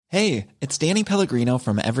Hey, it's Danny Pellegrino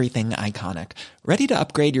from Everything Iconic. Ready to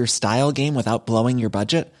upgrade your style game without blowing your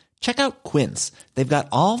budget? Check out Quince. They've got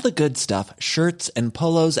all the good stuff, shirts and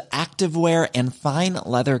polos, activewear, and fine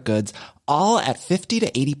leather goods, all at 50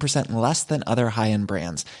 to 80% less than other high-end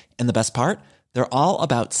brands. And the best part? They're all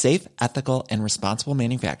about safe, ethical, and responsible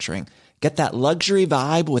manufacturing. Get that luxury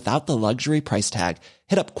vibe without the luxury price tag.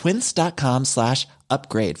 Hit up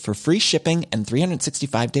quince.com/upgrade for free shipping and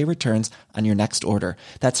 365-day returns on your next order.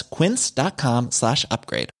 That's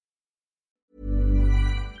quince.com/upgrade.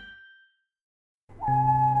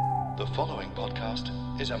 The following podcast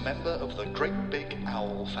is a member of the Great Big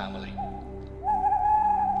Owl family.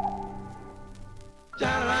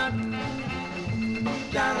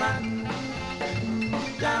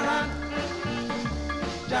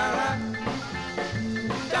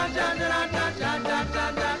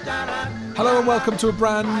 Hello and welcome to a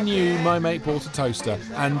brand new My Mate Bought a Toaster,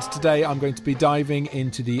 and today I'm going to be diving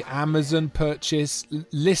into the Amazon purchase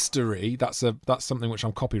listery. That's something which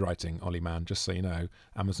I'm copywriting, Ollie Man, just so you know.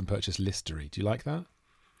 Amazon purchase listery. Do you like that?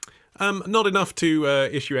 Not enough to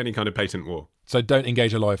issue any kind of patent war. So don't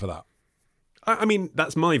engage a lawyer for that. I mean,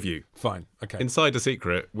 that's my view. Fine, okay. Inside a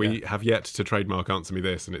secret, we have yet to trademark Answer Me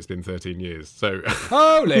This, and it's been 13 years. So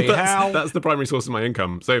Holy hell! That's the primary source of my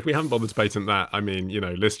income. So if we haven't bothered to patent that, I mean, you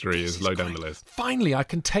know, listery is low down the list. Finally, I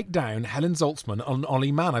can take down Helen Zaltzman on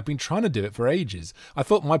Ollie Mann. I've been trying to do it for ages. I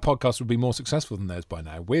thought my podcast would be more successful than theirs by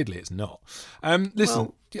now. Weirdly, it's not. Listen...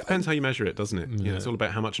 Well, depends how you measure it, doesn't it? Yeah. You know, it's all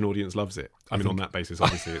about how much an audience loves it. I mean, on that basis,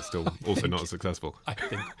 obviously, it's still also not as successful. I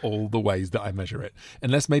think all the ways that I measure it.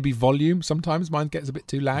 Unless maybe volume. Sometimes mine gets a bit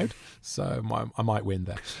too loud. So I might win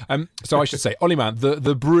there. So I should say, Ollie Mann,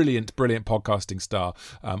 the brilliant podcasting star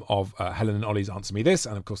of Helen and Ollie's Answer Me This,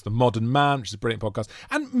 and of course The Modern Man, which is a brilliant podcast,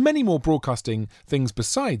 and many more broadcasting things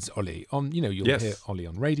besides Ollie. You'll hear Ollie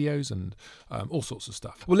on radios and all sorts of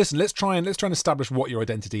stuff. Well, listen, let's try and establish what your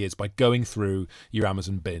identity is by going through your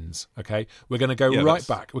Amazon bins. Okay, we're going to go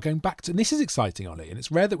back. We're going back to, and this is exciting, Ollie, and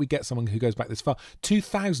it's rare that we get someone who goes back this far.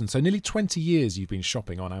 2000, so nearly 20 years you've been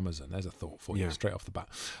shopping on Amazon. There's a thought for you straight off the bat.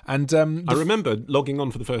 And I remember logging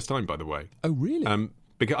on for the first time, by the way. Oh, really?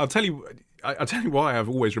 Because I'll tell you why I've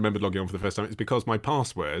always remembered logging on for the first time. It's because my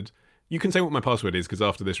password. You can say what my password is, because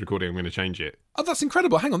after this recording I'm going to change it. Oh, that's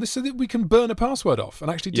incredible. Hang on, this so that we can burn a password off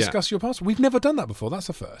and actually discuss your password. We've never done that before. That's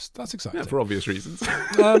a first. That's exciting. Yeah, for obvious reasons.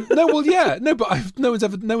 No, but no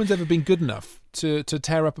one's ever been good enough to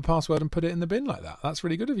tear up a password and put it in the bin like that. That's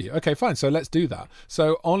really good of you. Okay, fine. So let's do that.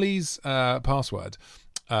 So Ollie's password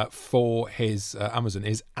for his Amazon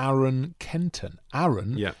is Aaron Kenton.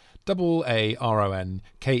 Aaron. Yeah.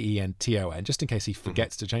 AARONKENTON, just in case he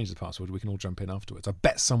forgets to change the password. We can all jump in afterwards. I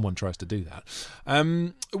bet someone tries to do that.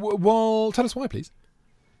 Well, tell us why, please.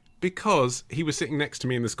 Because he was sitting next to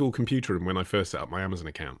me in the school computer room when I first set up my Amazon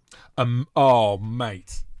account. Oh,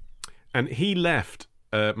 mate. And he left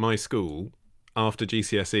my school after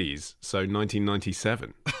GCSEs, so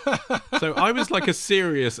 1997. So I was like a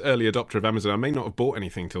serious early adopter of Amazon. I may not have bought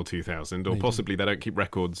anything till 2000, or possibly they don't keep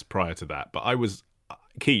records prior to that, but I was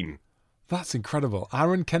keen. That's incredible.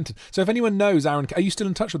 Aaron Kenton. So if anyone knows Aaron, are you still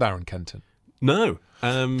in touch with Aaron Kenton? No.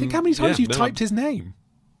 Think how many times you've typed his name.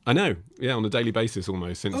 I know. Yeah, on a daily basis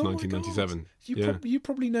almost since 1997. You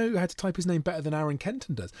probably know how to type his name better than Aaron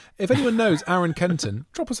Kenton does. If anyone knows Aaron Kenton,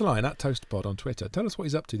 drop us a line at ToastPod on Twitter. Tell us what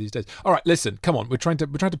he's up to these days. All right, listen, come on. We're trying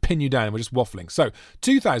to pin you down. We're just waffling. So,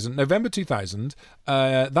 November 2000.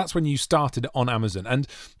 That's when you started on Amazon, and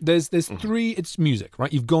there's three. It's music,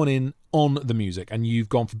 right? You've gone in on the music, and you've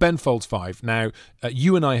gone for Ben Folds 5. Now,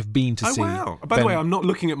 you and I have been to see. Oh wow! By the way, I'm not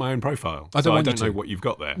looking at my own profile. I don't know what you've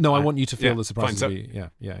got there. No, I want you to feel the surprise. Yeah.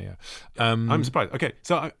 I'm surprised. Okay,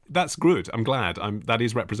 so that's good. I'm glad. That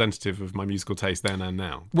is representative of my musical taste then and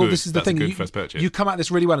now. Well, good. This is the that's thing. A good first purchase. You come at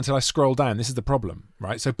this really well until I scroll down. This is the problem,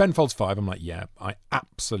 right? So Ben Folds 5, I'm like, yeah, I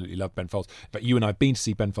absolutely love Ben Folds. But you and I have been to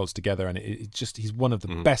see Ben Folds together, and he's one of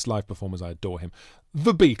the best live performers. I adore him.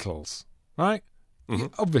 The Beatles, right? Mm-hmm.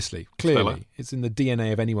 Obviously, clearly, it's in the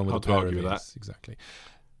DNA of anyone with a pair of ears. Exactly.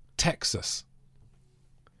 Texas.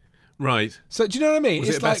 Right. So do you know what I mean?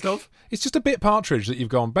 It's like, best of? It's just a bit Partridge that you've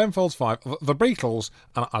gone Ben Folds 5, the Beatles,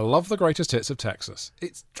 and I love the greatest hits of Texas.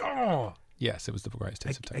 Yes, it was the greatest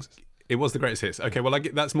hits of Texas. It was the greatest hits. Okay, well,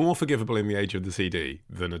 that's more forgivable in the age of the CD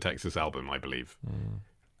than a Texas album, I believe.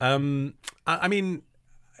 I mean,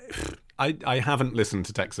 I haven't listened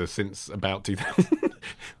to Texas since about 2000.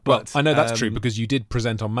 But I know that's true because you did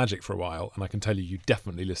present on Magic for a while, and I can tell you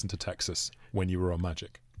definitely listened to Texas when you were on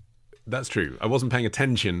Magic. That's true. I wasn't paying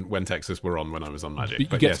attention when Texas were on when I was on Magic.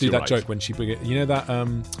 But you get to do that joke when she... You know that...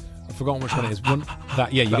 I've forgotten which one it is.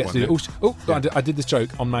 You get to do it. I did this joke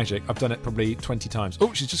on Magic. I've done it probably 20 times.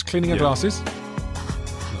 Oh, she's just cleaning her glasses.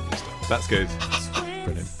 That's good.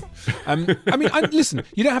 Brilliant. I mean, listen,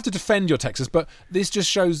 you don't have to defend your Texas, but this just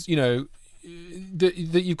shows, that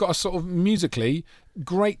you've got a sort of musically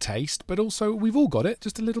great taste, but also we've all got it,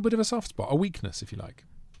 just a little bit of a soft spot, a weakness, if you like.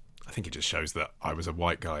 I think it just shows that I was a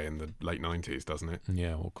white guy in the late 90s, doesn't it?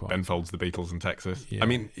 Yeah, well, quite. Ben Folds, The Beatles and Texas. Yeah, I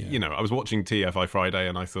mean, I was watching TFI Friday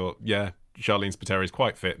and I thought, yeah, Charlene Spiteri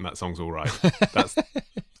quite fit and that song's all right. That's...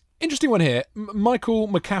 Interesting one here. Michael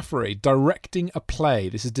McCaffrey directing a play.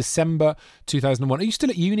 This is December 2001. Are you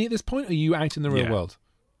still at uni at this point, or are you out in the real world?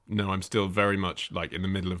 No, I'm still very much like in the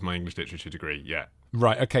middle of my English literature degree, yeah.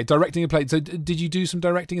 Right, okay. Directing a play. So did you do some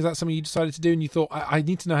directing? Is that something you decided to do and you thought, I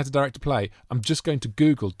need to know how to direct a play. I'm just going to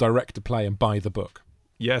Google direct a play and buy the book?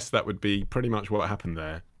 Yes, that would be pretty much what happened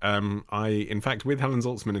there. I, in fact, with Helen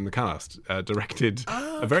Zaltzman in the cast, directed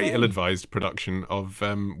a very ill-advised production of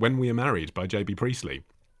When We Are Married by J.B. Priestley.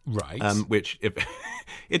 Right. Which,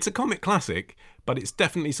 it's a comic classic, but it's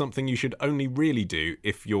definitely something you should only really do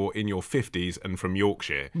if you're in your 50s and from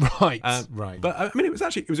Yorkshire. Right, right. But, I mean, it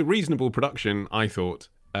was a reasonable production, I thought.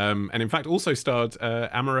 And in fact, also starred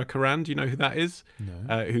Amara Karan. Do you know who that is?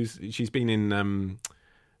 No. She's been in,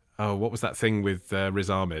 what was that thing with Riz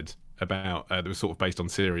Ahmed about, that was sort of based on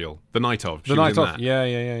Serial? The Night Of. The Night Of,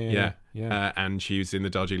 yeah. And she was in the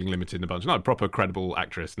Darjeeling Limited and a bunch. No, a proper credible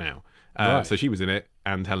actress now. Right. So she was in it,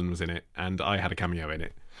 and Helen was in it, and I had a cameo in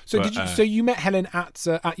it. So So you met Helen at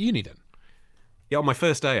uni then? Yeah, on my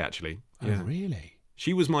first day actually. Yeah. Oh, really?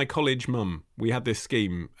 She was my college mum. We had this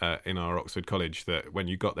scheme in our Oxford college that when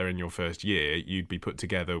you got there in your first year, you'd be put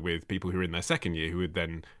together with people who were in their second year who would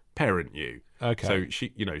then parent you. Okay.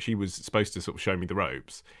 So she was supposed to sort of show me the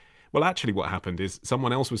ropes. Well, actually, what happened is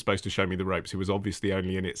someone else was supposed to show me the ropes who was obviously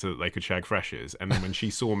only in it so that they could shag freshers. And then when she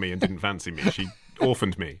saw me and didn't fancy me, she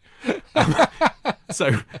orphaned me.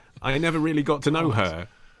 So I never really got to know her.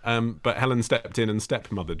 But Helen stepped in and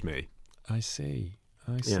stepmothered me. I see.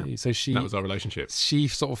 Yeah. So that was our relationship. She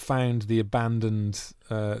sort of found the abandoned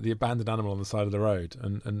animal on the side of the road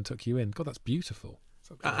and took you in. God, that's beautiful.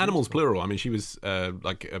 Animals plural. I mean, she was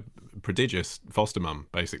like a prodigious foster mum,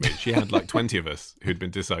 basically. She had like 20 of us who'd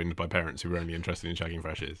been disowned by parents who were only interested in shagging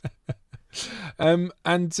freshers. And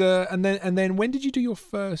then when did you do your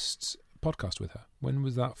first podcast with her? When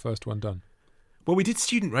was that first one done? Well, we did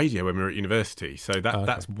student radio when we were at university, so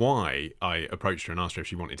that's why I approached her and asked her if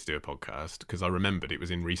she wanted to do a podcast, because I remembered it was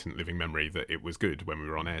in recent living memory that it was good when we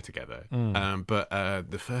were on air together. But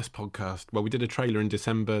the first podcast, well, we did a trailer in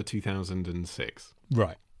December 2006.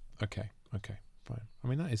 Right. Okay. Fine. I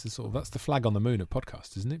mean, that's the flag on the moon of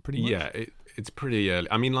podcasts, isn't it? Pretty much. Yeah, it's pretty early.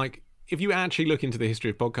 I mean, like, if you actually look into the history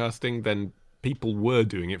of podcasting, then people were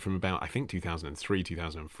doing it from about, I think, 2003,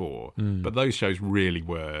 2004. But those shows really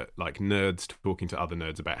were like nerds talking to other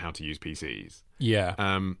nerds about how to use PCs. Yeah.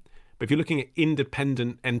 But if you're looking at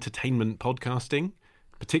independent entertainment podcasting,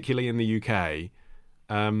 particularly in the UK,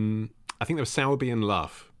 I think there was Sowerby and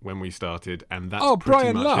Luff when we started, and that's pretty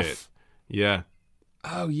Brian much Luff. it. Yeah.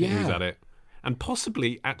 Oh, yeah. He was at it. And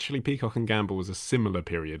possibly, actually, Peacock and Gamble was a similar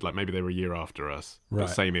period. Like maybe they were a year after us, right.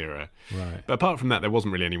 the same era. Right. But apart from that, there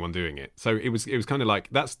wasn't really anyone doing it. So it was kind of like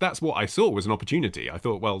that's what I saw was an opportunity. I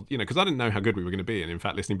thought, well, because I didn't know how good we were going to be, and in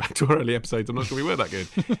fact, listening back to our early episodes, I'm not sure we were that good.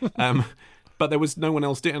 But there was no one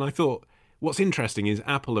else doing it, and I thought, what's interesting is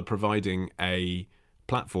Apple are providing a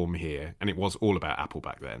platform here, and it was all about Apple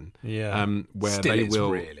back then. Yeah. Where still they is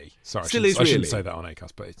will really. Sorry, still I is really. shouldn't say that on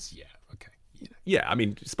Acast, but it's okay. Yeah, I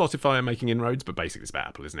mean, Spotify are making inroads, but basically it's about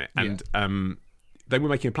Apple, isn't it? And they were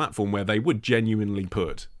making a platform where they would genuinely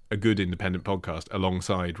put a good independent podcast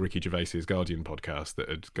alongside Ricky Gervais's Guardian podcast that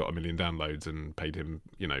had got 1 million downloads and paid him,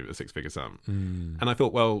 a six-figure sum. And I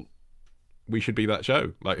thought, well, we should be that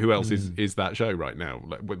show. Like, who else is that show right now?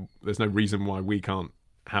 Like, there's no reason why we can't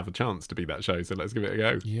have a chance to be that show, so let's give it a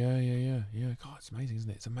go. Yeah. God, it's amazing, isn't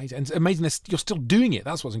it? It's amazing. And it's amazing you're still doing it.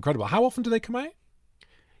 That's what's incredible. How often do they come out?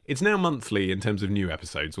 It's now monthly in terms of new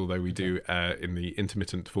episodes, although we do, in the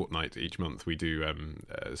intermittent fortnight each month, we do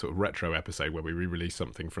a sort of retro episode where we re-release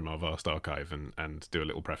something from our vast archive and do a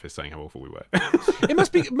little preface saying how awful we were. It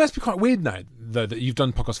must be quite weird now, though, that you've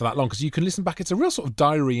done podcasts for that long, because you can listen back. It's a real sort of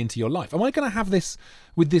diary into your life. Am I going to have this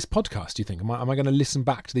with this podcast, do you think? Am I going to listen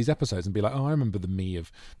back to these episodes and be like, oh, I remember the me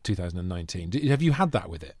of 2019? Have you had that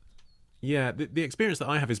with it? Yeah, the experience that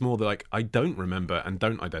I have is more that, like, I don't remember and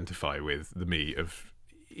don't identify with the me of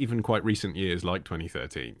even quite recent years like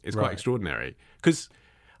 2013. It's quite extraordinary, because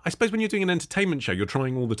I suppose when you're doing an entertainment show, you're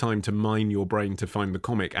trying all the time to mine your brain to find the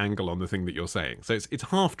comic angle on the thing that you're saying. So it's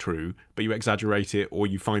half true, but you exaggerate it or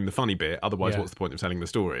you find the funny bit. Otherwise, what's the point of telling the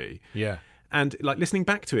story? Yeah. And like listening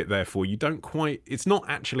back to it, therefore, you don't quite. It's not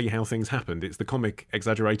actually how things happened. It's the comic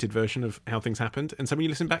exaggerated version of how things happened. And so when you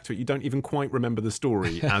listen back to it, you don't even quite remember the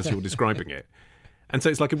story as you're describing it. And so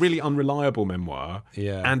it's like a really unreliable memoir.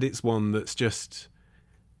 Yeah. And it's one that's just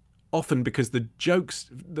often because the jokes,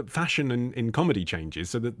 the fashion in comedy changes.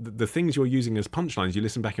 So the things you're using as punchlines, you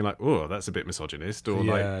listen back and you're like, oh, that's a bit misogynist. Or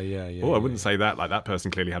I wouldn't say that. Like that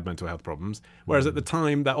person clearly had mental health problems. Whereas at the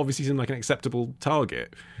time, that obviously seemed like an acceptable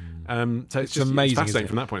target. So it's just amazing, it's fascinating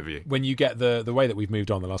from that point of view. When you get the way that we've moved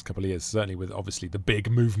on the last couple of years, certainly with obviously the big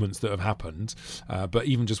movements that have happened, but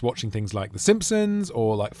even just watching things like The Simpsons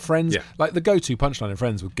or like Friends, like the go-to punchline in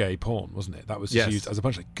Friends was gay porn, wasn't it? That was just used as a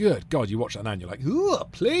punchline. Good God, you watch that now and you're like, oh,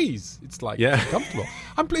 please. It's like uncomfortable.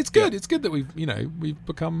 It's good. It's good that we've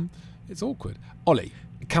become. It's awkward. Ollie,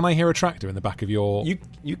 can I hear a tractor in the back of your?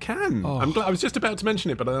 You can. Oh. I'm glad, I was just about to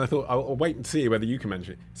mention it, but then I thought I'll wait and see whether you can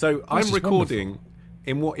mention it. So I'm recording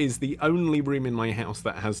in what is the only room in my house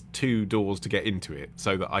that has 2 doors to get into it,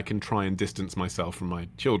 so that I can try and distance myself from my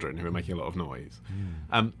children who are making a lot of noise.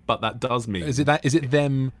 But that does mean Is it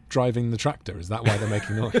them driving the tractor? Is that why they're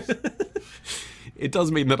making noise? It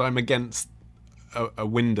does mean that I'm against a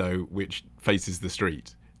window which faces the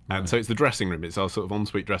street. And so it's the dressing room. It's our sort of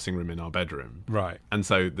ensuite dressing room in our bedroom. Right. And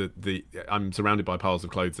so I'm surrounded by piles of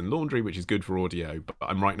clothes and laundry, which is good for audio, but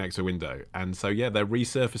I'm right next to a window. And so, they're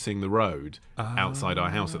resurfacing the road outside our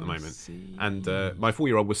house at the moment. And my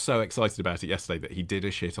 4-year-old was so excited about it yesterday that he did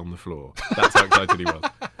a shit on the floor. That's how excited he was.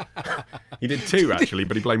 He did 2, actually,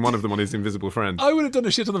 but he blamed one of them on his invisible friend. I would have done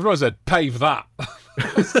a shit on the floor and said, pave that.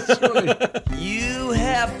 You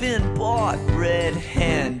have been bought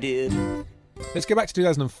red-handed. Let's go back to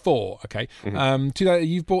 2004, okay?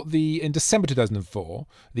 You've bought in December 2004,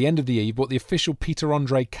 the end of the year, you bought the official Peter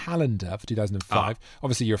Andre calendar for 2005.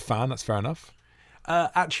 Obviously, you're a fan, that's fair enough.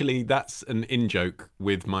 Actually, that's an in-joke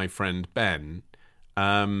with my friend Ben.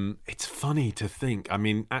 It's funny to think. I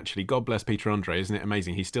mean, actually, God bless Peter Andre, isn't it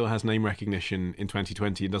amazing? He still has name recognition in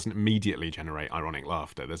 2020 and doesn't immediately generate ironic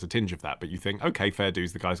laughter. There's a tinge of that, but you think, okay, fair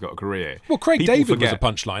dues, the guy's got a career. Well, Craig David was a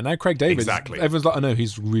punchline. Now, Craig David, exactly. Everyone's like, I know,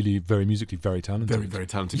 he's really very musically very talented. Very, very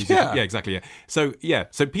talented musician. Yeah, exactly, yeah.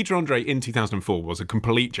 So Peter Andre in 2004 was a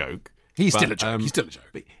complete joke. He's still a joke. He's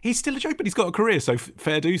still a joke, but he's got a career, so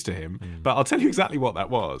fair dues to him. But I'll tell you exactly what that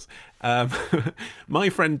was. My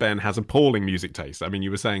friend Ben has appalling music taste. I mean,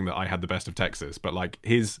 you were saying that I had the best of Texas, but like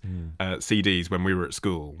his CDs when we were at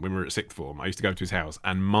school, when we were at 6th form, I used to go to his house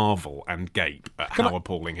and marvel and gape at how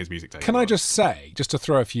appalling his music taste was. Can I just say, just to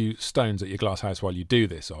throw a few stones at your glass house while you do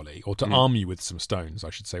this, Ollie, or to arm you with some stones, I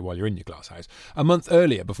should say, while you're in your glass house. A month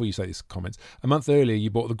earlier, before you say these comments, you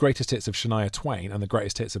bought the greatest hits of Shania Twain and the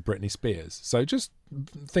greatest hits of Britney Spears. So just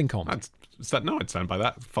think on. I'd stand by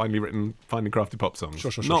that. Finely written, finely crafted pop songs.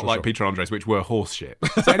 Sure, Not like Peter Andre's, which were horse shit.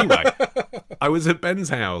 So anyway, I was at Ben's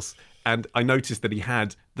house and I noticed that he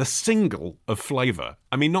had the single of Flavour.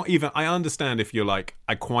 I mean, not even, I understand if you're like,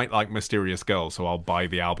 I quite like Mysterious Girl, so I'll buy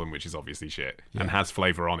the album, which is obviously shit, and has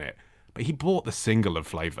Flavour on it. But he bought the single of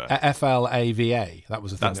Flavour. Flava. That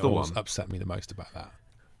was the thing That's that the always one. Upset me the most about that.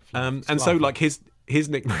 And so like his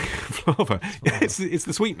nickname, Flava, it's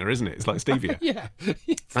the sweetener, isn't it? It's like stevia. Yeah,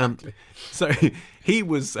 exactly. So he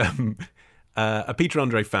was a Peter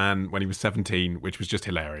Andre fan when he was 17, which was just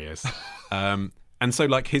hilarious. And so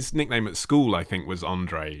like his nickname at school, I think, was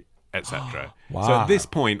Andre, etc. Wow. So at this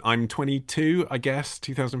point, I'm 22, I guess,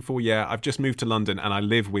 2004. Yeah, I've just moved to London and I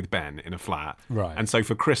live with Ben in a flat. Right. And so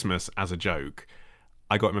for Christmas, as a joke,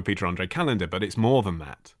 I got him a Peter Andre calendar, but it's more than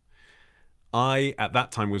that. I, at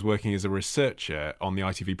that time, was working as a researcher on the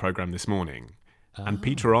ITV programme This Morning. And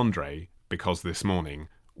Peter Andre, because This Morning,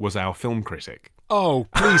 was our film critic. Oh,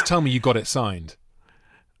 please tell me you got it signed.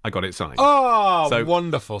 I got it signed. Oh, So-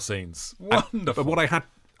 wonderful scenes. Wonderful. But what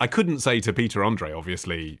I couldn't say to Peter Andre,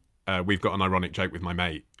 obviously, we've got an ironic joke with my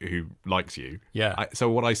mate who likes you. Yeah. So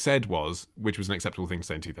what I said was, which was an acceptable thing to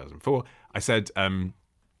say in 2004, I said,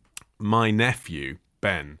 my nephew,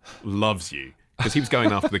 Ben, loves you. Because he was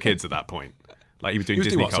going after the kids at that point. Like he was doing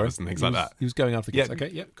Disney covers and things like that. He was going after kids. Yeah. Okay,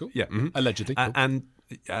 yeah, cool. Yeah. Mhm. Allegedly. Cool.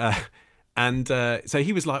 And so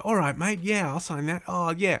he was like, all right, mate, yeah, I'll sign that.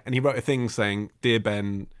 Oh, yeah. And he wrote a thing saying, Dear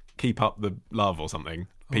Ben, keep up the love or something,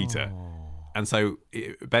 Peter. And so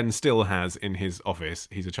Ben still has in his office,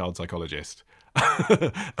 he's a child psychologist,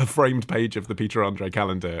 a framed page of the Peter Andre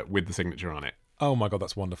calendar with the signature on it. Oh my God,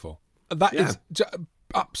 that's wonderful. That is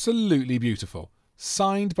absolutely beautiful.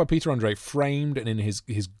 Signed by Peter Andre, framed and in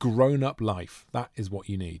his grown-up life. That is what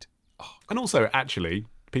you need. And also, actually,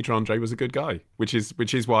 Peter Andre was a good guy, which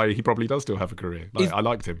is why he probably does still have a career. I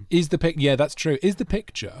liked him. Yeah, that's true. Is the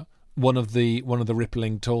picture one of the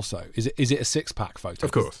rippling torso? Is it a six-pack photo?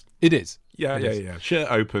 Of course. It is. Yeah. Shirt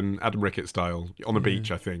open, Adam Rickett style, on the beach,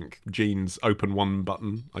 I think. Jeans open one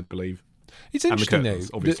button, I believe. It's interesting, and the curtains,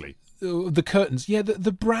 though. Obviously. The curtains,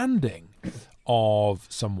 the branding of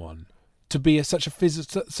someone to be such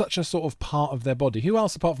a sort of part of their body. Who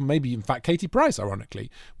else apart from maybe, in fact, Katie Price, ironically,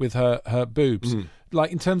 with her boobs.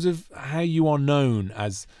 Like, in terms of how you are known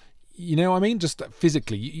as... You know what I mean? Just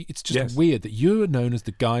physically, it's just weird that you're known as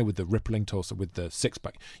the guy with the rippling torso, with the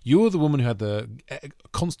six-pack. You're the woman who had the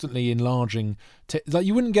constantly enlarging... like,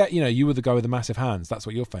 you wouldn't get, you were the guy with the massive hands. That's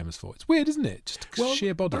what you're famous for. It's weird, isn't it? Just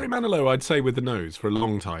sheer body. Barry Manilow, I'd say, with the nose for a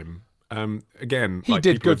long time. Again, he like,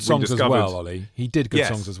 did good songs as rediscovered... well, Ollie. He did good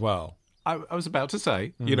songs as well. I was about to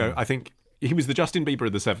say, I think he was the Justin Bieber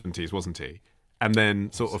of the 70s, wasn't he? And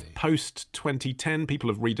then sort of post-2010, people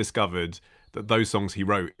have rediscovered... that those songs he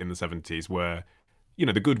wrote in the 70s were,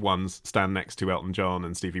 the good ones stand next to Elton John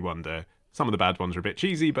and Stevie Wonder. Some of the bad ones are a bit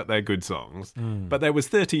cheesy, but they're good songs. But there was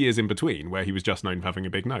 30 years in between where he was just known for having a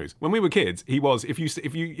big nose. When we were kids, he was, if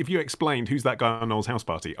you explained who's that guy on Noel's house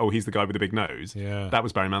party, oh, he's the guy with the big nose. Yeah. That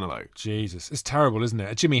was Barry Manilow. Jesus. It's terrible, isn't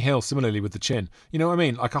it? Jimmy Hill, similarly with the chin. You know what I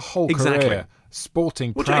mean? Like a whole career.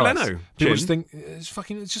 Sporting prowess. Jay Leno. People just think,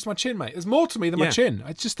 it's just my chin, mate. There's more to me than my chin.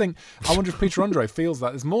 I just think, I wonder if Peter Andre feels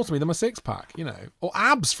that there's more to me than my six-pack, Or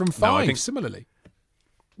abs from Five, similarly.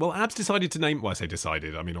 Well, Abs decided to name... Well, I say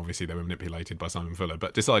decided. I mean, obviously they were manipulated by Simon Fuller,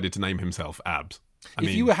 but decided to name himself Abs.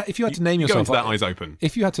 If you had to name yourself... Go into that eyes open.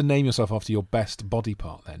 If you had to name yourself after your best body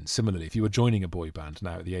part, then, similarly, if you were joining a boy band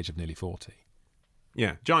now at the age of nearly 40...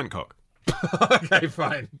 Yeah, giant cock. Okay,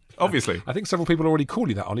 fine. Obviously. I think several people already call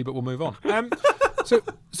you that, Ollie, but we'll move on. So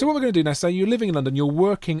what we're going to do now, so you're living in London, you're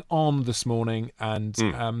working on This Morning, and,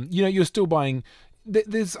 you're still buying...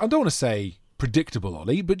 There's, I don't want to say... predictable,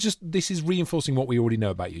 Ollie, but just this is reinforcing what we already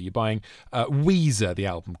know about you. You're buying Weezer, the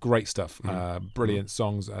album, great stuff, brilliant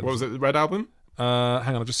songs. What was it, the Red Album? Hang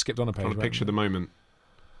on, I just skipped on a page. I'm trying to picture the moment.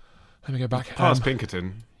 Let me go back. Past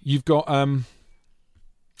Pinkerton. You've got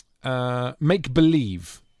Make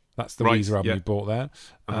Believe. That's the Weezer album you bought there.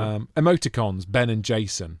 Emoticons, Ben and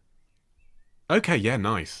Jason. Okay, yeah,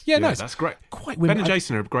 nice. Yeah, nice. That's great. Quite Ben and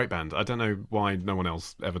Jason are a great band. I don't know why no one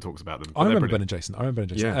else ever talks about them. I remember Ben and Jason.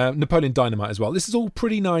 Yeah. Napoleon Dynamite as well. This is all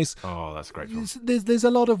pretty nice. Oh, that's great fun. There's a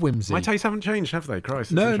lot of whimsy. My tastes haven't changed, have they?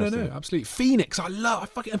 Christ. No, absolutely. Phoenix, I love.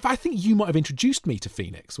 In fact, I think you might have introduced me to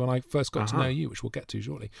Phoenix when I first got to know you, which we'll get to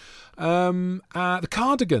shortly. The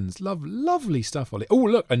Cardigans, lovely stuff, Ollie. Oh,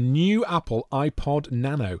 look, a new Apple iPod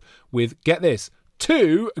Nano with, get this,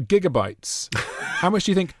 2 gigabytes. How much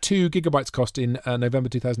do you think 2 gigabytes cost in November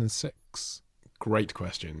 2006? Great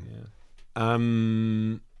question. Yeah.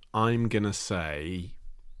 I'm going to say...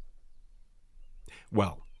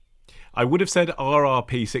 Well, I would have said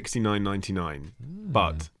RRP $69.99,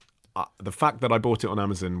 but the fact that I bought it on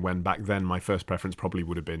Amazon when back then my first preference probably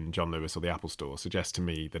would have been John Lewis or the Apple Store suggests to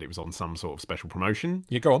me that it was on some sort of special promotion.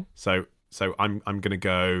 Yeah, go on. So I'm going to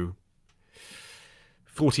go...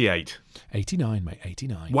 48. 89, mate,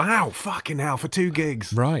 89. Wow, fucking hell, for 2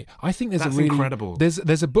 gigs. Right. I think That's incredible.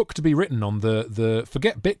 There's a book to be written on the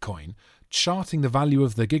forget Bitcoin, charting the value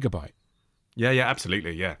of the gigabyte. Yeah,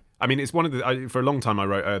 absolutely, yeah. I mean, it's one of the... for a long time, I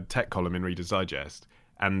wrote a tech column in Reader's Digest,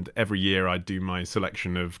 and every year I'd do my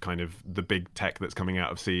selection of kind of the big tech that's coming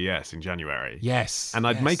out of CES in January. Yes. And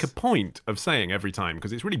I'd make a point of saying every time,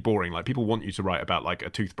 because it's really boring, like people want you to write about like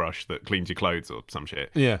a toothbrush that cleans your clothes or some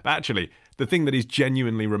shit. Yeah. But actually, the thing that is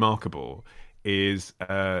genuinely remarkable is,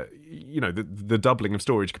 the doubling of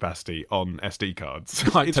storage capacity on SD cards.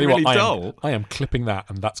 It's really dull. I am clipping that,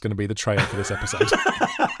 and that's going to be the trailer for this episode.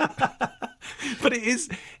 But it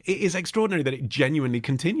is extraordinary that it genuinely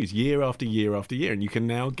continues year after year after year, and you can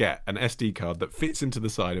now get an SD card that fits into the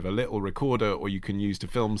side of a little recorder, or you can use to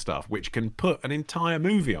film stuff, which can put an entire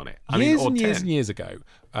movie on it. Years and years ago,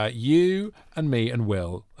 you and me and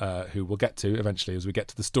Will, who we'll get to eventually as we get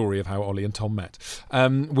to the story of how Ollie and Tom met,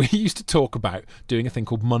 we used to talk about doing a thing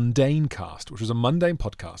called Mundane Cast, which was a mundane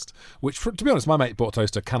podcast, which, to be honest, my mate Bought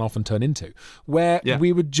Toaster can often turn into, where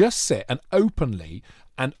we would just sit and openly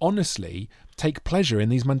and honestly take pleasure in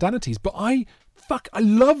these mundanities. But I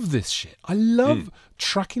love this shit. I love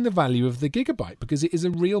tracking the value of the gigabyte because it is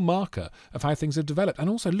a real marker of how things have developed. And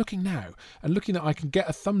also looking now and looking that I can get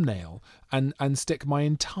a thumbnail and stick my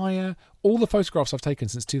entire, all the photographs I've taken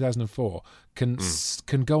since 2004 can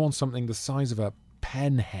go on something the size of a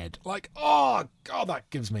pen head. Like, oh God, that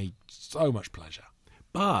gives me so much pleasure.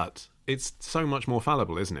 But it's so much more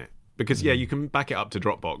fallible, isn't it? Because, you can back it up to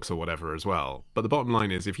Dropbox or whatever as well. But the bottom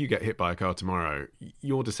line is, if you get hit by a car tomorrow,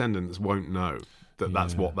 your descendants won't know that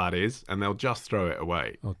that's what that is, and they'll just throw it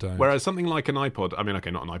away. Oh, don't. Whereas something like an iPod, I mean,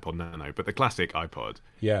 okay, not an iPod Nano, but the classic iPod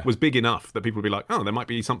Yeah. was big enough that people would be like, oh, there might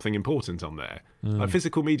be something important on there. Like,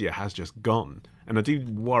 physical media has just gone. And I do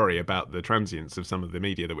worry about the transience of some of the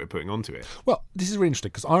media that we're putting onto it. Well, this is really interesting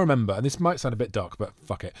because I remember, and this might sound a bit dark, but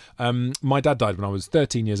fuck it. My dad died when I was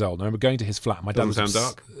 13 years old. I remember going to his flat. My dad Doesn't was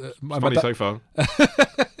sound dark. my Funny dad- so far.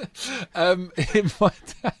 My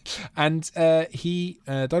dad, and he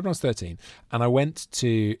died when I was 13, and I went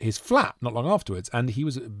to his flat not long afterwards, and he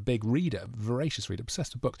was a big reader, voracious reader,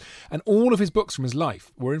 obsessed with books, and all of his books from his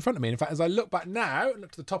life were in front of me. In fact, as I look back now and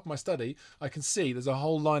look to the top of my study, I can see there's a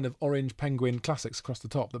whole line of orange Penguin classics across the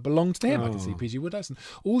top that belonged to him. I can see P.G. Wodehouse and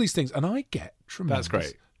all these things, and I get tremendous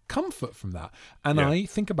great. comfort from that. And I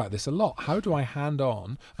think about this a lot. How do I hand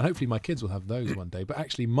on, and hopefully my kids will have those one day, but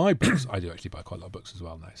actually my books, I do actually buy quite a lot of books as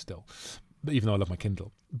well now still, but even though I love my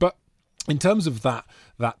Kindle. But in terms of that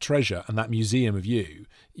treasure and that museum of you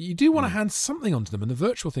do want to hand something onto them, and the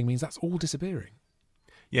virtual thing means that's all disappearing.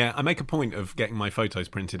 Yeah, I make a point of getting my photos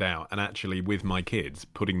printed out and actually, with my kids,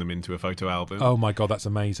 putting them into a photo album. Oh my God, that's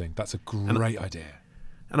amazing. That's a great idea.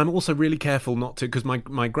 And I'm also really careful not to, because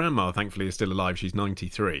my grandma, thankfully, is still alive. She's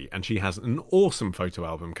 93, and she has an awesome photo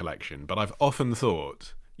album collection. But I've often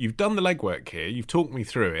thought, you've done the legwork here. You've talked me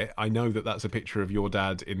through it. I know that that's a picture of your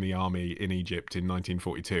dad in the army in Egypt in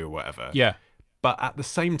 1942 or whatever. Yeah. But at the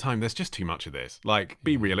same time, there's just too much of this. Like,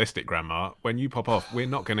 be realistic, Grandma. When you pop off, we're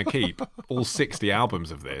not going to keep all 60 albums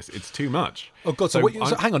of this. It's too much. Oh God! So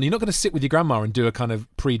hang on, you're not going to sit with your grandma and do a kind of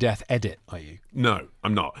pre-death edit, are you? No,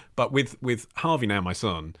 I'm not. But with Harvey now, my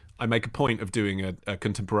son, I make a point of doing a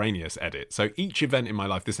contemporaneous edit. So each event in my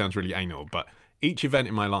life, this sounds really anal, but each event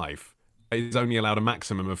in my life is only allowed a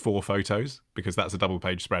maximum of 4 photos because that's a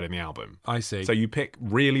double-page spread in the album. I see. So you pick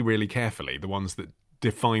really, really carefully the ones that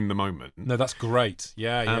define the moment. No, that's great.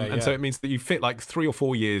 Yeah. And so it means that you fit like 3 or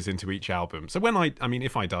 4 years into each album. So when I mean,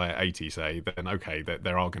 if I die at 80, say, then okay,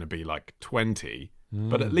 there are going to be like 20,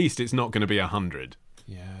 but at least it's not going to be 100.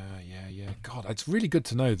 Yeah. God, it's really good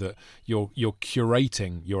to know that you're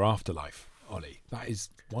curating your afterlife, Ollie. That is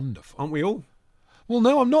wonderful. Aren't we all? Well,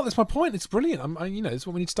 no, I'm not. That's my point. It's brilliant. It's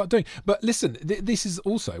what we need to start doing. But listen, this is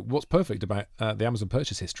also what's perfect about the Amazon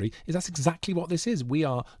purchase history is that's exactly what this is. We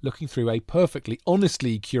are looking through a perfectly,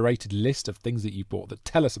 honestly curated list of things that you bought that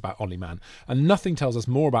tell us about Ollie Mann. And nothing tells us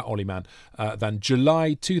more about Ollie Mann than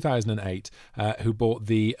July 2008, who bought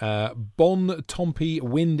the Bon Tompi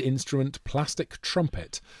wind instrument plastic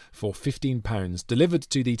trumpet for £15, delivered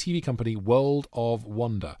to the TV company World of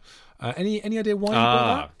Wonder. Any idea why you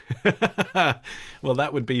bought that? Well,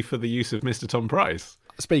 that would be for the use of Mr. Tom Price.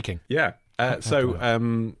 Speaking. Yeah.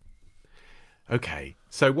 Okay.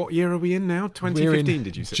 So what year are we in now? 2015,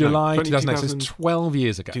 did you say? July 2008, so it's 12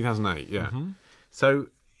 years ago. 2008, yeah. Mm-hmm. So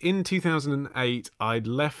in 2008, I'd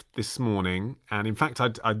left this morning, and in fact,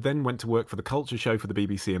 I then went to work for the Culture Show for the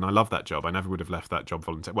BBC, and I loved that job. I never would have left that job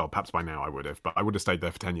voluntarily. Well, perhaps by now I would have, but I would have stayed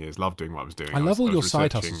there for 10 years, loved doing what I was doing. I love all your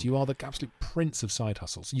side hustles. You are the absolute prince of side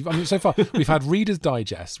hustles. So far, we've had Reader's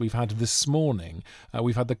Digest, we've had This Morning,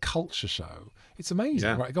 we've had the Culture Show. It's amazing.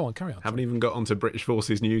 Yeah. Right, go on, carry on. Haven't even got onto British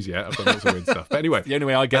Forces News yet. I've done lots of weird stuff. But anyway. The only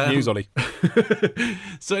way I get news, Ollie.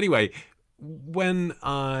 So anyway, when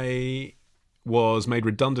I was made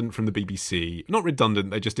redundant from the BBC. Not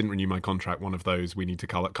redundant, they just didn't renew my contract. One of those, we need to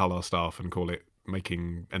cull our staff and call it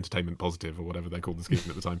making entertainment positive or whatever they called the scheme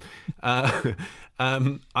at the time.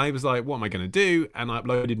 I was like, what am I going to do? And I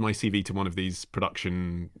uploaded my CV to one of these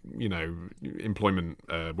production, employment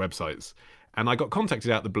websites. And I got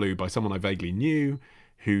contacted out the blue by someone I vaguely knew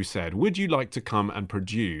who said, would you like to come and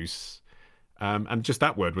produce... and just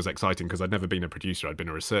that word was exciting because I'd never been a producer. I'd been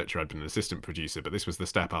a researcher. I'd been an assistant producer, but this was the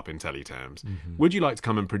step up in teleterms. Mm-hmm. Would you like to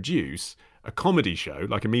come and produce a comedy show?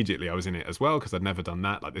 Like immediately I was in it as well because I'd never done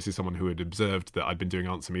that. Like this is someone who had observed that I'd been doing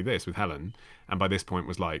Answer Me This with Helen. And by this point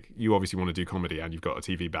was like, you obviously want to do comedy and you've got a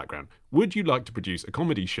TV background. Would you like to produce a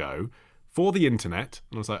comedy show for the internet?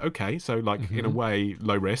 And I was like, okay. So like in a way,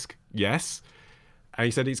 low risk. Yes. And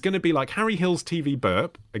he said, it's going to be like Harry Hill's TV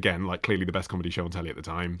Burp. Again, like clearly the best comedy show on telly at the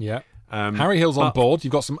time. Yeah. Harry Hill's on board.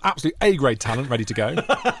 You've got some absolute A-grade talent ready to go.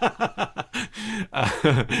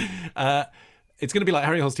 It's going to be like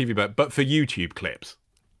Harry Hill's TV Burp, but for YouTube clips.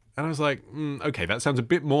 And I was like, okay, that sounds a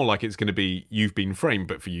bit more like it's going to be You've Been Framed,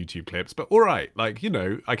 but for YouTube clips. But all right, like,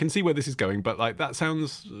 I can see where this is going, but like that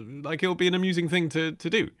sounds like it'll be an amusing thing to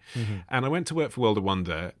do. Mm-hmm. And I went to work for World of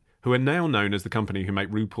Wonder, who are now known as the company who make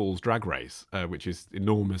RuPaul's Drag Race, which is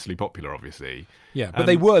enormously popular, obviously. Yeah, but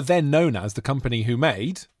they were then known as the company who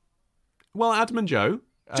made... Well, Adam and Joe,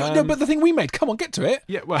 No, but the thing we made, come on, get to it.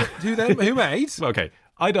 Yeah, well... Who made? Okay,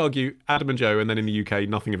 I'd argue Adam and Joe, and then in the UK,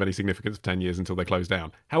 nothing of any significance for 10 years until they closed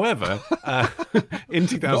down. However, in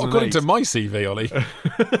 2008... Not according to my CV, Ollie.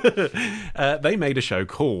 They made a show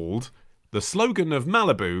called The Slogan of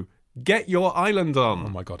Malibu, Get Your Island On. Oh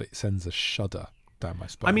my God, it sends a shudder down my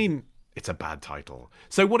spine. I mean, it's a bad title.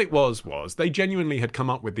 So what it was they genuinely had come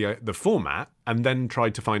up with the format and then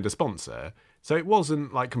tried to find a sponsor. So it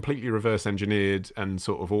wasn't like completely reverse engineered and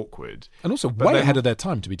sort of awkward. And also way ahead of their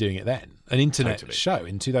time to be doing it then. An internet show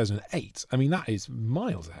in 2008. I mean, that is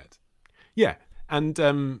miles ahead. Yeah. And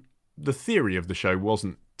the theory of the show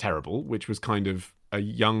wasn't terrible, which was kind of a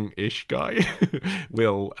young-ish guy,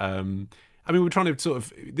 Will. I mean, we're trying to sort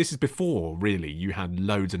of... This is before, really, you had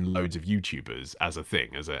loads and loads of YouTubers as a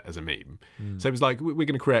thing, as a meme. So it was like, we're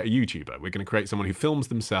going to create a YouTuber. We're going to create someone who films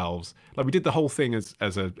themselves. Like, we did the whole thing as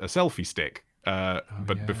a selfie stick,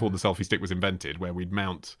 before the selfie stick was invented, where we'd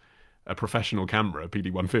mount a professional camera,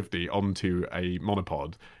 PD-150, onto a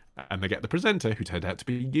monopod, and they get the presenter, who turned out to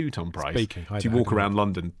be you, Tom Price, to walk around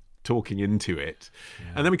London talking into it.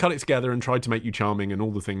 And then we cut it together and tried to make you charming and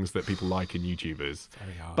all the things that people like in YouTubers.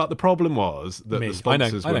 But the problem was that the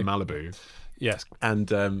sponsors were Malibu. Yes.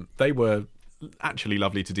 And they were actually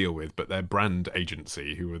lovely to deal with, but their brand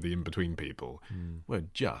agency, who were the in-between people, were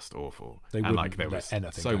just awful. There was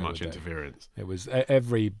so much interference. It was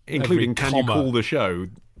including can you call the show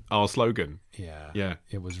our slogan? Yeah.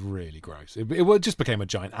 It was really gross. It just became a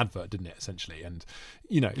giant advert, didn't it, essentially? And,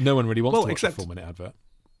 no one really wants to watch a 4-minute advert.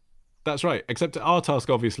 That's right. Except our task,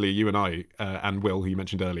 obviously, you and I, and Will, who you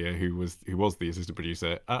mentioned earlier, who was the assistant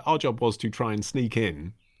producer, our job was to try and sneak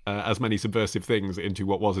in as many subversive things into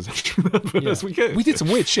what was essentially an advert as we could. We did some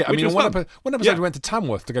weird shit. I mean, one episode we went to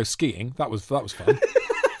Tamworth to go skiing. That was fun.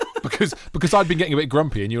 Because I'd been getting a bit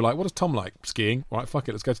grumpy, and you were like, "What does Tom like? Skiing? Right, fuck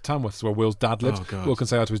it, let's go to Tamworth." That's where Will's dad lives. Will can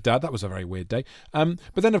say hi to his dad. That was a very weird day. But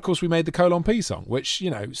then, of course, we made the Colon P song, which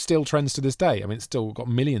still trends to this day. I mean, it's still got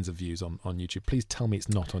millions of views on YouTube. Please tell me it's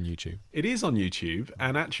not on YouTube. It is on YouTube,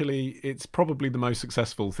 and actually, it's probably the most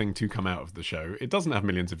successful thing to come out of the show. It doesn't have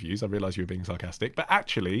millions of views. I realise you were being sarcastic, but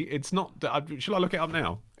actually, it's not. Shall I look it up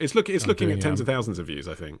now? It's looking at tens of thousands of views.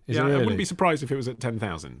 I think. Really? I wouldn't be surprised if it was at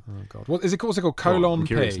 10,000. Oh God, what is it called? What's it called? Colon I'm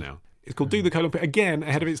curious P. now. It's called Do the Colon P. Again,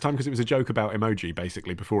 ahead of its time because it was a joke about emoji,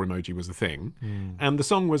 basically, before emoji was a thing. And the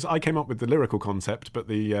song was... I came up with the lyrical concept, but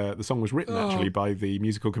the song was written, actually, by the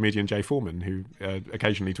musical comedian Jay Foreman, who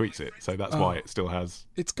occasionally tweets it. So that's why it still has...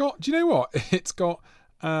 It's got... Do you know what? It's got...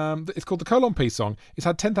 it's called the Colon P song. It's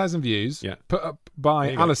had 10,000 views. Yeah. Put up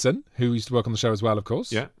by Alison, who used to work on the show as well, of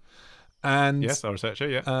course. Yeah. And... Yes, our researcher,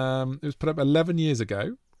 yeah. It was put up 11 years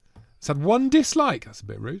ago. It's had one dislike. That's a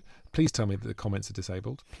bit rude. Please tell me that the comments are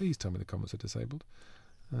disabled.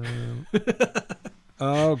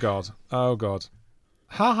 Oh, God. Ha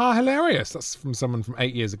ha, hilarious. That's from someone from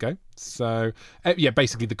 8 years ago. So,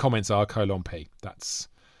 basically the comments are Colon P. That's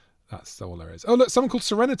all there is. Oh, look, someone called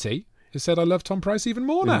Serenity who said, I love Tom Price even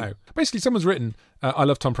more now. Basically, someone's written, I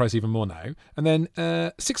love Tom Price even more now. And then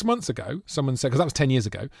 6 months ago, someone said, because that was 10 years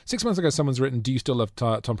ago, 6 months ago, someone's written, do you still love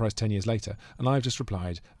Tom Price 10 years later? And I've just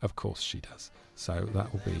replied, of course she does. So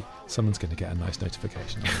that will be, someone's going to get a nice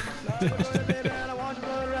notification.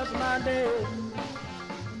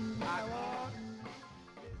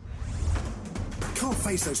 Can't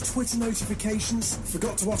face those Twitter notifications?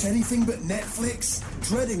 Forgot to watch anything but Netflix?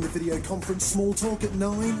 Dreading the video conference small talk at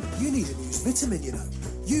 9? You need a news vitamin,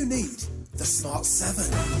 You need the Smart 7.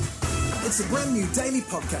 It's a brand new daily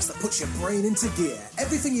podcast that puts your brain into gear.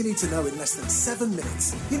 Everything you need to know in less than 7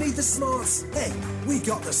 minutes. You need the Smarts? Hey, we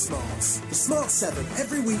got the Smarts. The Smart 7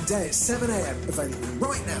 every weekday at 7 a.m. Available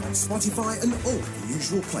right now on Spotify and all the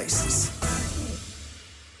usual places.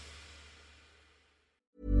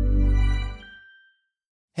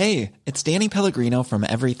 Hey, it's Danny Pellegrino from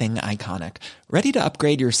Everything Iconic. Ready to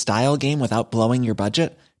upgrade your style game without blowing your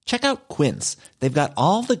budget? Check out Quince. They've got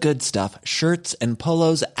all the good stuff, shirts and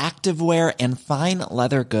polos, activewear, and fine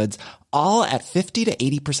leather goods, all at 50 to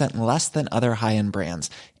 80% less than other high-end brands.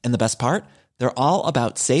 And the best part? They're all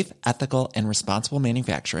about safe, ethical, and responsible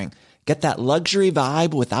manufacturing. Get that luxury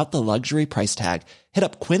vibe without the luxury price tag. Hit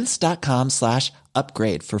up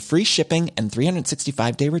quince.com/upgrade for free shipping and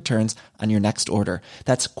 365-day returns on your next order.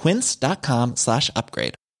 That's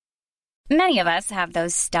quince.com/upgrade. Many of us have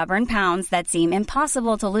those stubborn pounds that seem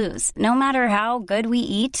impossible to lose, no matter how good we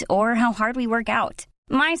eat or how hard we work out.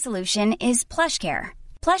 My solution is PlushCare.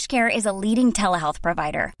 PlushCare is a leading telehealth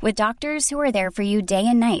provider with doctors who are there for you day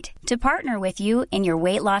and night to partner with you in your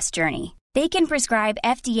weight loss journey. They can prescribe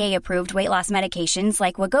FDA-approved weight loss medications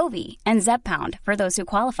like Wegovy and Zepbound for those who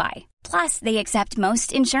qualify. Plus, they accept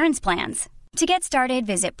most insurance plans. To get started,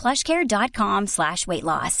 visit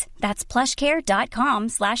plushcare.com/weightloss. That's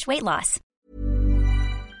plushcare.com/weightloss.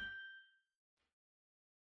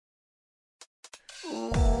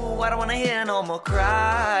 Ooh, I don't wanna hear no more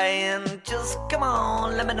crying. Just come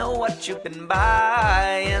on, let me know what you've been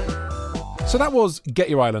buying. So that was Get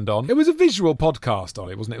Your Island On. It was a visual podcast,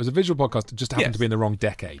 Ollie, wasn't it? It was a visual podcast. It just happened to be in the wrong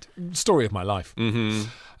decade. Story of my life. Mm-hmm.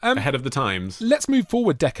 Ahead of the times. Let's move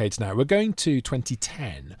forward decades now. We're going to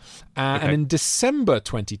 2010. And in December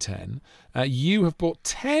 2010, you have bought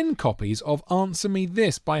 10 copies of Answer Me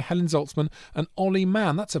This by Helen Zaltzman and Ollie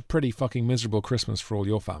Mann. That's a pretty fucking miserable Christmas for all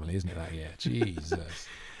your family, isn't it, that year? Jesus.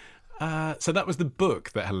 So that was the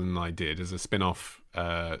book that Helen and I did as a spin-off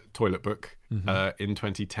toilet book in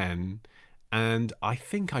 2010. And I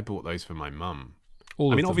think I bought those for my mum.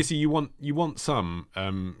 Obviously you want some,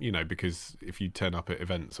 because if you turn up at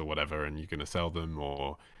events or whatever and you're going to sell them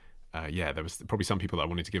or, there was probably some people that I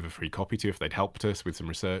wanted to give a free copy to if they'd helped us with some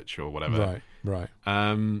research or whatever. Right.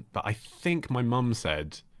 But I think my mum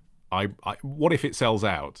said, what if it sells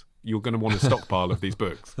out? You're going to want a stockpile of these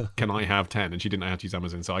books. Can I have 10? And she didn't know how to use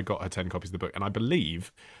Amazon, so I got her 10 copies of the book. And I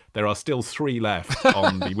believe there are still 3 left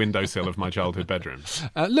on the windowsill of my childhood bedroom.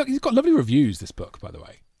 Look, it's got lovely reviews, this book, by the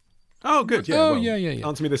way. Oh, good. Yeah. Oh, yeah.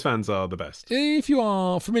 Answer Me This fans are the best. If you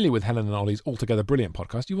are familiar with Helen and Ollie's altogether brilliant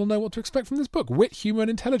podcast, you will know what to expect from this book. Wit, humour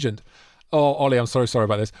and intelligent. Oh, Ollie, I'm sorry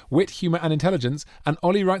about this. Wit, humour and intelligence. And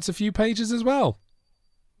Ollie writes a few pages as well.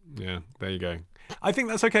 Yeah, there you go. I think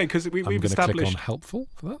that's okay because we've established... I'm going to click on helpful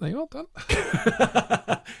for that. There you are, done.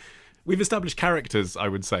 We've established characters, I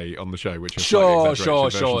would say, on the show, which are sure. Sure.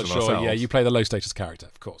 Yeah, you play the low status character,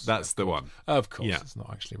 of course. That's the one. Of course, It's not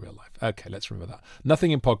actually real life. Okay, let's remember that. Nothing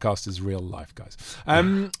in podcast is real life, guys.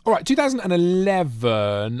 All right,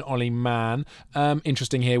 2011, Ollie Mann.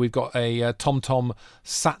 Interesting here. We've got a TomTom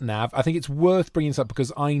sat-nav. I think it's worth bringing this up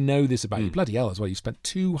because I know this about you. Bloody hell as well. You spent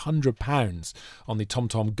 £200 on the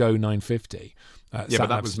TomTom Go 950. But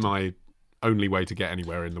that was my only way to get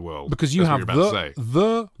anywhere in the world. Because you have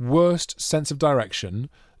the worst sense of direction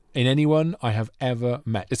in anyone I have ever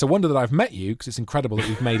met. It's a wonder that I've met you because it's incredible that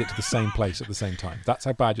we've made it to the same place at the same time. That's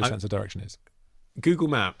how bad your sense of direction is. Google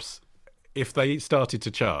Maps, if they started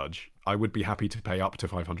to charge, I would be happy to pay up to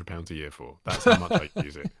 £500 a year for. That's how much I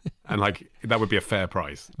use it. And that would be a fair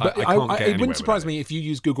price. But I can't get it wouldn't surprise me if you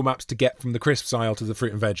use Google Maps to get from the crisps aisle to the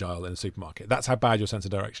fruit and veg aisle in a supermarket. That's how bad your sense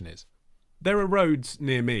of direction is. There are roads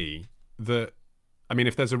near me that,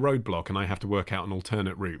 if there's a roadblock and I have to work out an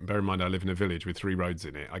alternate route, and bear in mind I live in a village with 3 roads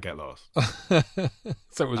in it, I get lost.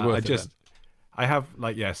 So it was worth it. I have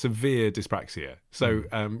severe dyspraxia. So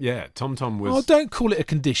TomTom was. Oh, don't call it a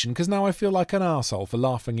condition because now I feel like an arsehole for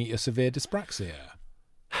laughing at your severe dyspraxia.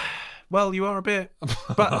 Well, you are a bit,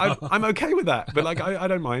 but I'm okay with that. But I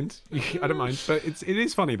don't mind. I don't mind. But it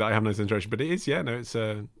is funny that I have no concentration. But it is,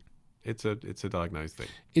 it's a diagnosed thing.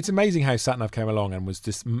 It's amazing how SatNav came along and was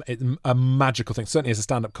this a magical thing. Certainly as a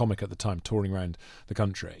stand-up comic at the time, touring around the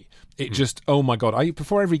country. It just, oh my God.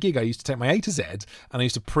 Before every gig, I used to take my A to Z and I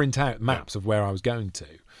used to print out maps of where I was going to.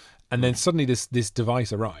 And then suddenly this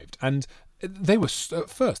device arrived. And they were, at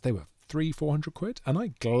first, they were 300-400 quid, and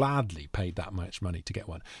I gladly paid that much money to get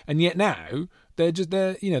one. And yet now they're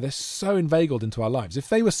so inveigled into our lives. If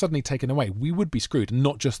they were suddenly taken away, we would be screwed, and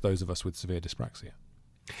not just those of us with severe dyspraxia.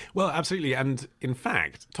 Well, absolutely. And in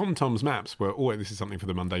fact, TomTom's maps were always, this is something for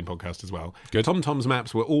the Mundane podcast as well. Good. TomTom's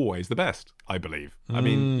maps were always the best, I believe. I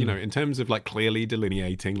mean, in terms of clearly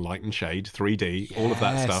delineating light and shade, 3D, all of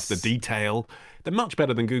that stuff, the detail, they're much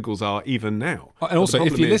better than Google's are even now. And also,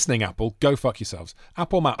 if you're listening, Apple, go fuck yourselves.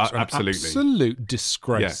 Apple Maps are an absolute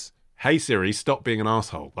disgrace. Hey Siri, stop being an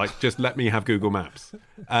arsehole. Just let me have Google Maps.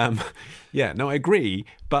 I agree,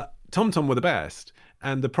 but TomTom were the best.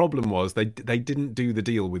 And the problem was they didn't do the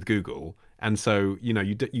deal with Google. And so, you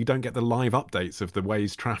don't get the live updates of the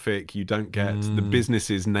Waze traffic. You don't get the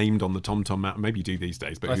businesses named on the TomTom map. Maybe you do these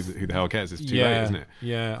days, but who the hell cares? It's too late, isn't it?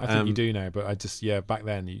 Yeah, I think you do now. But I just, back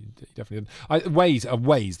then you definitely didn't.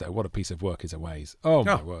 Waze, though, what a piece of work is a Waze. Oh,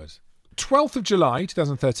 my word. 12th of July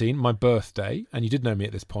 2013, my birthday, and you did know me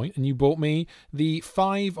at this point, and you bought me the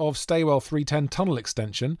 5 of Staywell 310 tunnel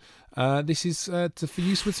extension. This is for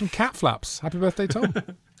use with some cat flaps. Happy birthday, Tom.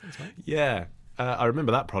 Yeah, I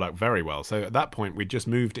remember that product very well. So at that point, we'd just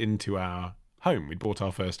moved into our home. We'd bought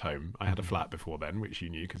our first home. I had a flat before then, which you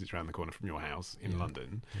knew because it's around the corner from your house in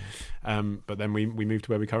London. Yeah. But then we moved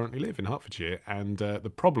to where we currently live in Hertfordshire, and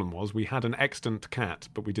the problem was we had an extant cat,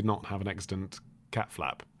 but we did not have an extant cat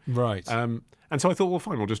flap. Right. And so I thought, well,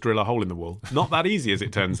 fine, we'll just drill a hole in the wall. Not that easy, as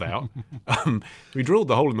it turns out. We drilled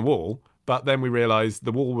the hole in the wall, but then we realised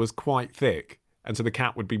the wall was quite thick. and so the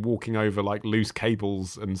cat would be walking over like loose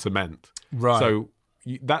cables and cement. Right. So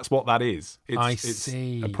that's what that is. I It's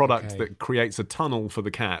see. a product Okay. that creates a tunnel for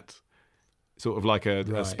the cat, sort of like a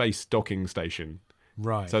Right. space docking station,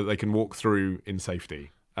 Right. so that they can walk through in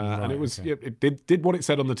safety. And Right, it was okay. it did what it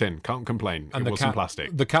said on the tin. Can't complain. and it wasn't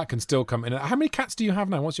plastic. The cat can still come in. How many cats do you have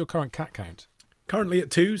now? What's your current cat count? Currently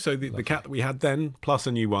at 2, so the cat that we had then, plus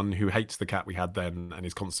a new one who hates the cat we had then and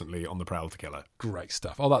is constantly on the prowl to kill her. Great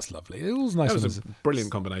stuff. Oh, that's lovely. It was nice. That when was a there's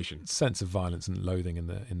brilliant combination. sense of violence and loathing in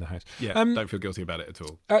the house. Yeah, don't feel guilty about it at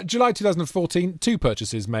all. July 2014, 2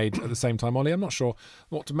 purchases made at the same time, Ollie. I'm not sure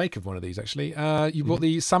what to make of one of these, actually. You bought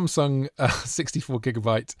the Samsung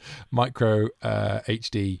 64GB micro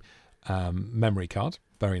HD memory card.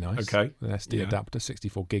 Very nice. Okay. An SD Yeah. adapter,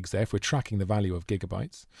 64 gigs there, if we're tracking the value of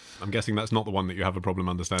gigabytes. I'm guessing that's not the one that you have a problem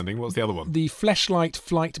understanding. What's the other one? The Fleshlight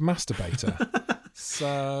Flight Masturbator.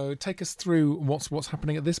 So take us through what's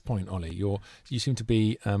happening at this point, Ollie. You seem to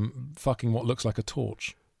be fucking what looks like a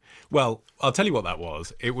torch. Well, I'll tell you what that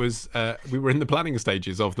was. It was we were in the planning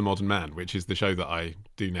stages of The Modern Man, which is the show that I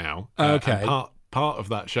do now. Okay. And part of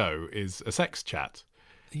that show is a sex chat.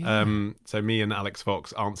 So me and Alex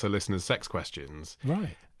Fox answer listeners' sex questions.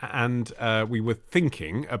 Right. And we were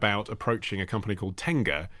thinking about approaching a company called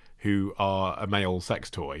Tenga, who are a male sex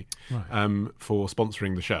toy, for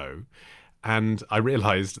sponsoring the show. And I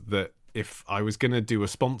realised that if I was going to do a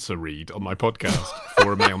sponsor read on my podcast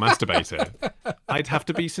for a male masturbator, I'd have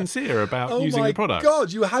to be sincere about using the product. Oh my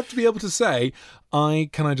God, you had to be able to say,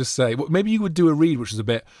 can I just say, well, maybe you would do a read which is a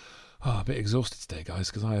bit exhausted today, guys,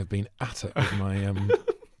 because I have been at it with my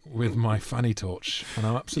with my fanny torch, and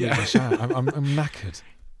I'm absolutely shattered. I'm knackered.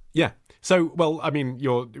 Yeah. So, well, I mean,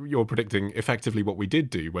 you're predicting effectively what we did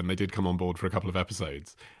do when they did come on board for a couple of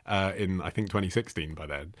episodes in, I think, 2016 by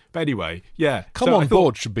then. But anyway, yeah. Come so on I thought,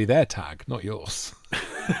 board should be their tag, not yours.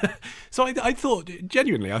 So I thought,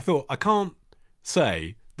 genuinely, I can't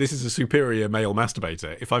say this is a superior male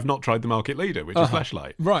masturbator if I've not tried the market leader, which is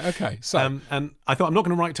Fleshlight. Right, okay. So, And I thought I'm not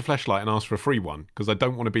going to write to Fleshlight and ask for a free one because I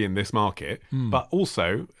don't want to be in this market. But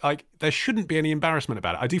also, like, there shouldn't be any embarrassment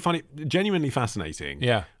about it. I do find it genuinely fascinating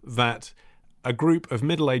that a group of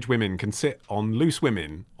middle-aged women can sit on Loose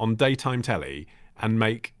Women on daytime telly and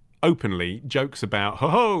make openly jokes about,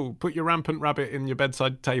 ho, put your rampant rabbit in your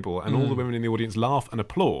bedside table, and all the women in the audience laugh and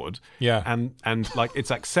applaud. Yeah. And like,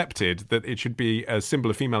 it's accepted that it should be a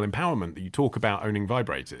symbol of female empowerment that you talk about owning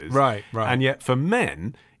vibrators. Right. And yet for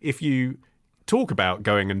men, if you talk about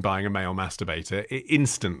going and buying a male masturbator, it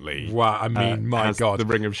instantly wow, I mean, my has God. the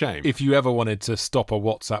ring of shame. If you ever wanted to stop a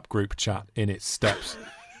WhatsApp group chat in its steps.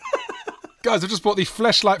 Guys, I've just bought the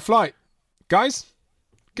Fleshlight Flight. Guys,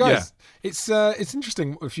 it's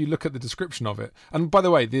interesting if you look at the description of it. And by the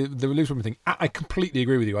way, the Loose Women thing, I completely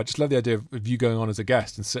agree with you. I just love the idea of you going on as a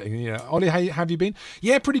guest and sitting, Ollie, how have you been?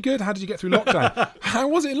 Yeah, pretty good. How did you get through lockdown? How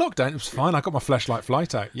was it in lockdown? It was fine. I got my Fleshlight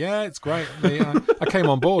Flight out. Yeah, it's great. I came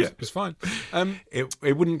on board. It was fine.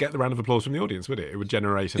 It wouldn't get the round of applause from the audience, would it? It would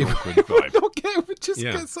generate an awkward vibe. It would just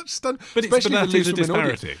get such stun. But Especially that the is a Loose Women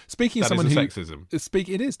disparity. audience. Speaking of That someone is who a sexism.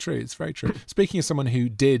 It is true. It's very true. Speaking of someone who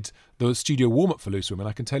did the studio warm-up for Loose Women,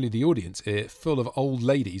 I can tell you the audience is full of old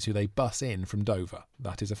ladies who they bus in from Dover.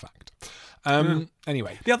 That is a fact.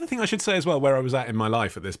 Anyway. The other thing I should say as well, where I was at in my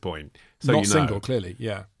life at this point. So Not single, clearly,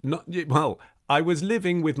 yeah. I was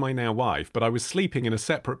living with my now wife, but I was sleeping in a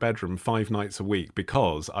separate bedroom 5 nights a week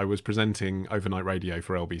because I was presenting overnight radio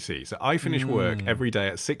for LBC. So I finished work every day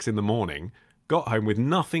at 6 a.m, got home with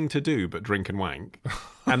nothing to do but drink and wank.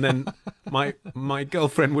 And then my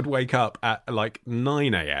girlfriend would wake up at like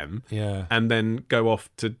 9 a.m. and then go off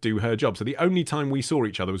to do her job. So the only time we saw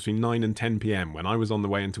each other was between 9 and 10 p.m. when I was on the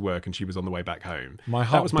way into work and she was on the way back home. My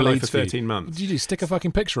heart that was my life for bleeds for you. 13 months. Did you stick a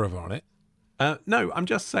fucking picture of her on it? No, I'm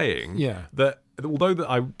just saying Yeah. that although that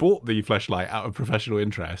I bought the Fleshlight out of professional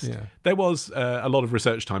interest, there was a lot of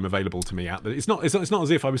research time available to me. It's not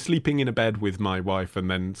as if I was sleeping in a bed with my wife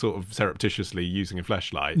and then sort of surreptitiously using a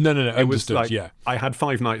Fleshlight. No, It was understood, like yeah. I had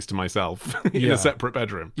 5 nights to myself in a separate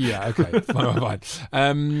bedroom. Yeah, okay,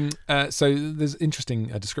 fine. So there's interesting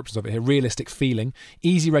descriptions of it here. Realistic feeling,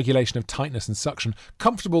 easy regulation of tightness and suction,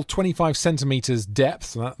 comfortable 25 centimetres depth,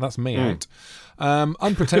 so that's me out.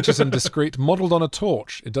 Unpretentious and discreet, modelled on a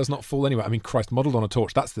torch. It does not fall anywhere. I mean, Christ, modelled on a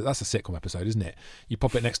torch. That's a sitcom episode, isn't it? You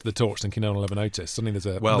pop it next to the torch thinking no one will ever notice. Suddenly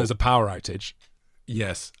there's a power outage.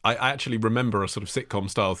 Yes, I actually remember a sort of sitcom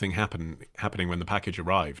style thing happening when the package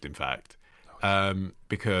arrived, in fact.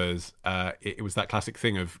 Because it was that classic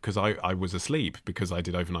thing of, because I was asleep because I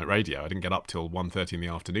did overnight radio. I didn't get up till 1:30 in the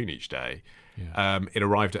afternoon each day. It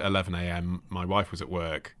arrived at 11 a.m. My wife was at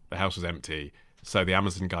work. The house was empty. So the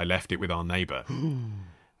Amazon guy left it with our neighbour.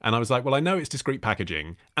 And I was like, well, I know it's discreet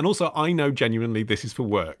packaging. And also, I know genuinely this is for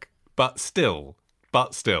work. But still,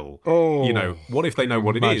 you know, what if they know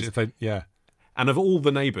what it is? Yeah. And of all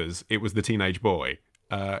the neighbours, it was the teenage boy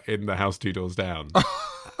in the house 2 doors down.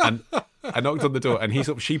 And I knocked on the door, and he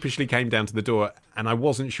sort of sheepishly came down to the door, and I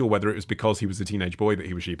wasn't sure whether it was because he was a teenage boy that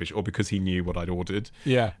he was sheepish or because he knew what I'd ordered.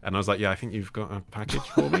 Yeah. And I was like, yeah, I think you've got a package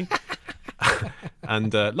for me.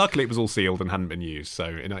 And luckily it was all sealed and hadn't been used, so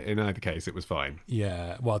in either case it was fine.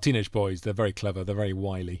 Yeah, well, teenage boys, they're very clever, they're very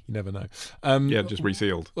wily, you never know. Yeah, just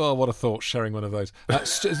resealed. Oh, what a thought, sharing one of those.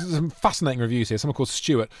 Some fascinating reviews here. Someone called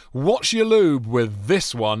Stuart. Watch your lube with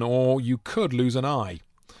this one or you could lose an eye.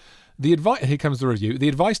 Here comes the review. The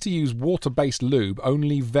advice to use water-based lube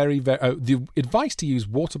only very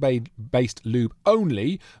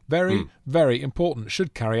important.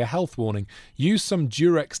 Should carry a health warning. Use some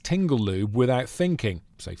Durex Tingle lube without thinking.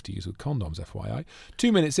 Safe to use with condoms, FYI.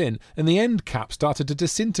 2 minutes in, and the end cap started to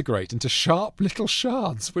disintegrate into sharp little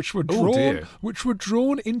shards, which were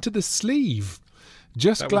drawn into the sleeve.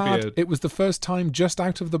 Just glad it was the first time just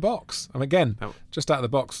out of the box. And again, just out of the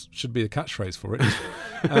box should be the catchphrase for it.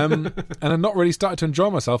 And I've not really started to enjoy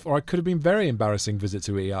myself, or I could have been very embarrassing visit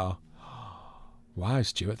to ER. Wow,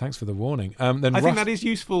 Stuart, thanks for the warning. I think that is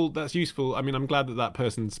useful. That's useful. I mean, I'm glad that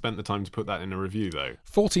person spent the time to put that in a review, though.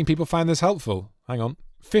 14 people found this helpful. Hang on.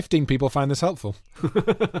 15 people find this helpful.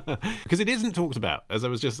 Because it isn't talked about, as I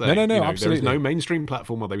was just saying. No, absolutely. There is no mainstream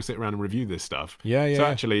platform where they would sit around and review this stuff. Yeah. So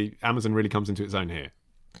actually, Amazon really comes into its own here.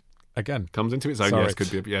 Again. Comes into its own, Sorry. yes.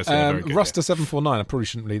 Could be, yes. Very good, Ruster749, I probably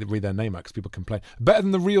shouldn't read their name out because people complain. Better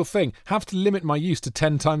than the real thing. Have to limit my use to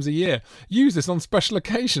 10 times a year. Use this on special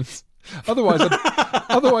occasions. Otherwise,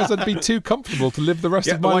 I'd be too comfortable to live the rest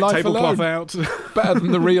of my life alone. Out. Better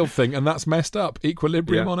than the real thing, and that's messed up.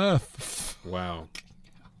 Equilibrium on Earth. Wow.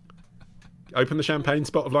 Open the champagne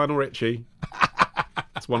spot of Lionel Richie.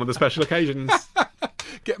 It's one of the special occasions.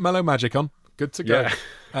 Get Mellow Magic on. Good to go.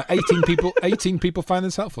 Yeah. 18 people find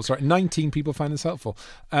this helpful. Sorry, 19 people find this helpful.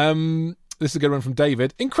 This is a good one from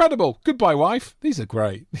David. Incredible. Goodbye, wife. These are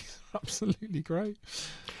great. These are absolutely great.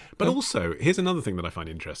 But also, here's another thing that I find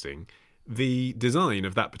interesting. The design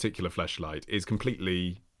of that particular fleshlight is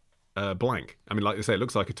completely blank. I mean, like I say, it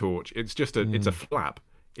looks like a torch. It's just it's a flap.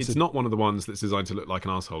 It's not one of the ones that's designed to look like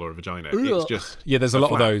an arsehole or a vagina. It's just there's a lot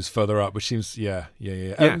flap. of those further up, which seems But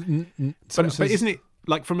isn't it,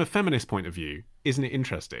 like, from a feminist point of view, isn't it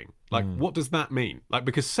interesting? Like, what does that mean? Like,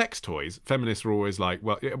 because sex toys, feminists were always like,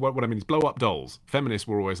 well, what I mean is blow-up dolls. Feminists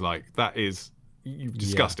were always like, that is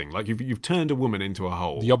disgusting. Like, you've turned a woman into a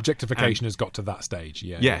hole. The objectification has got to that stage.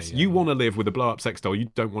 You want to live with a blow-up sex doll. You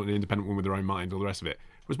don't want an independent woman with her own mind, all the rest of it.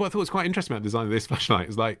 Whereas what I thought was quite interesting about the design of this flashlight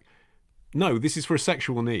is like, no, this is for a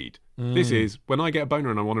sexual need. This is when I get a boner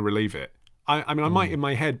and I want to relieve it. I mean, I might in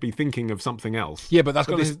my head be thinking of something else. Yeah, but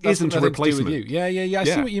this isn't a replacement. To do with you. Yeah. I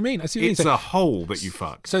see what you mean. It's a hole that you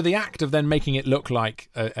fuck. So the act of then making it look like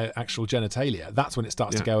actual genitalia, that's when it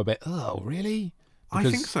starts to go a bit, oh, really? Because,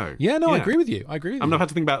 I think so. Yeah, no, I agree with you. I mean, I've had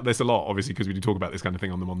to think about this a lot, obviously, because we do talk about this kind of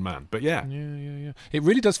thing on The Modern Man. But yeah. Yeah. It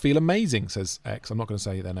really does feel amazing, says X. I'm not going to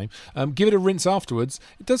say their name. Give it a rinse afterwards.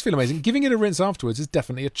 It does feel amazing. Giving it a rinse afterwards is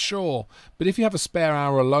definitely a chore. But if you have a spare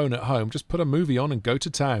hour alone at home, just put a movie on and go to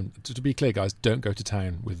town. To be clear, guys, don't go to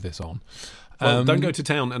town with this on. Well, don't go to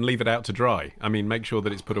town and leave it out to dry. I mean, make sure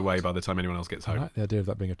that it's put away by the time anyone else gets home. I like the idea of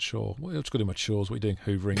that being a chore. Well, I've just got to do my chores. What are you doing?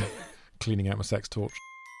 Hoovering, cleaning out my sex torch.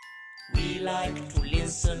 We like to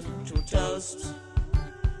listen to toast,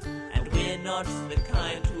 and we're not the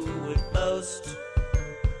kind who would boast.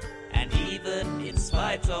 And even in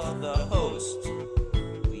spite of the host,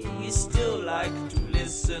 we still like to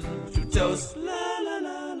listen to toast. La, la,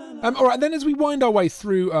 la, la, la. All right, then as we wind our way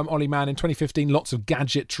through Ollie Mann in 2015, lots of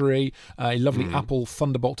gadgetry, a lovely Apple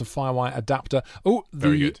Thunderbolt to Firewire adapter. Oh,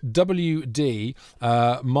 the WD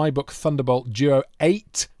MyBook Thunderbolt Duo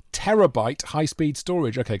 8 terabyte high-speed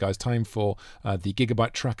storage. Okay, guys, time for the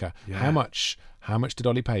gigabyte tracker. Yeah. How much did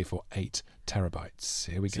Ollie pay for 8 terabytes?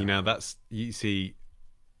 Here we go. See, now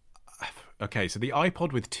okay, so the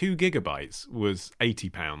iPod with 2 gigabytes was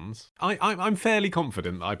 £80. I'm fairly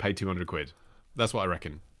confident that I paid 200 quid. That's what I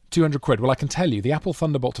reckon. 200 quid. Well, I can tell you, the Apple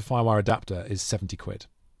Thunderbolt to Firewire adapter is 70 quid.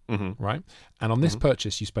 Right? And on this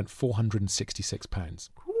purchase, you spent £466.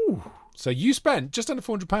 Ooh. So you spent just under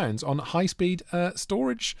 £400 on high-speed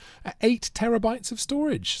storage, 8 terabytes of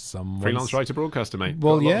storage. Freelance writer broadcaster, mate.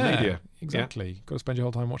 Well, media. Exactly. Yeah. Got to spend your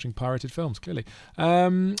whole time watching pirated films, clearly.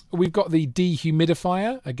 We've got the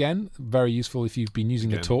dehumidifier, again, very useful if you've been using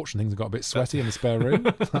the torch and things have got a bit sweaty in the spare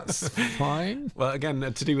room. That's fine. Well, again,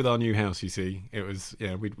 to do with our new house, you see, it was,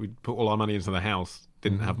 we'd put all our money into the house,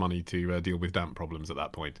 didn't have money to deal with damp problems at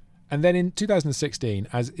that point. And then in 2016,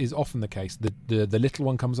 as is often the case, the little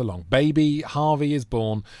one comes along. Baby Harvey is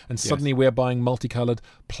born, and suddenly we're buying multicoloured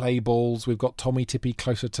play balls. We've got Tommy Tippy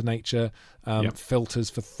Closer to Nature, filters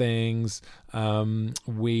for things.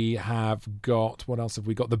 We have got, what else have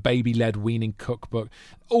we got? The baby-led weaning cookbook.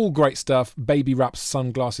 All great stuff. Baby wraps,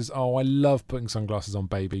 sunglasses. Oh, I love putting sunglasses on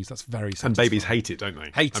babies. That's very satisfying. And babies hate it, don't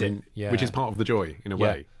they? Hate it, Which is part of the joy, in a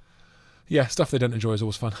way. Yeah, stuff they don't enjoy is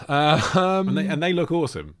always fun. And they look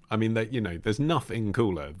awesome. I mean, there's nothing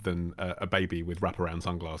cooler than a baby with wraparound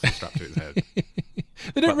sunglasses strapped to its head.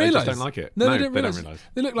 They don't realise. They just don't like it. No, they don't realise.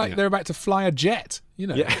 They look like they're about to fly a jet,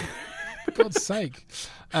 Yeah. For God's sake.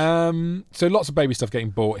 So lots of baby stuff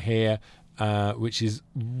getting bought here, which is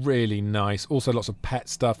really nice. Also lots of pet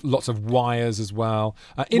stuff, lots of wires as well.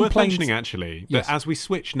 Worth mentioning, actually, that as we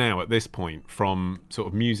switch now at this point from sort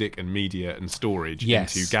of music and media and storage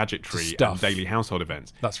into gadgetry and daily household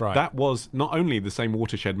events. That's right. That was not only the same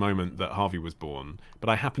watershed moment that Harvey was born, but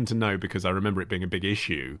I happen to know, because I remember it being a big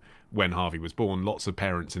issue when Harvey was born, lots of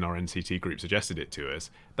parents in our NCT group suggested it to us.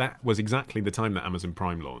 That was exactly the time that Amazon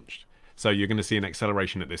Prime launched. So you're going to see an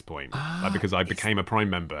acceleration at this point, because I became a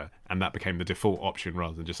Prime member, and that became the default option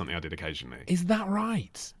rather than just something I did occasionally. Is that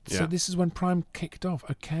right? Yeah. So this is when Prime kicked off.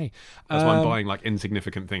 Okay. That's why I'm buying like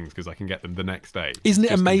insignificant things, because I can get them the next day. Isn't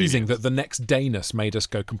it amazing that the next dayness made us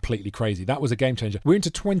go completely crazy? That was a game changer. We're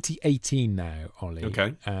into 2018 now, Ollie.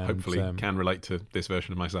 Okay. Hopefully can relate to this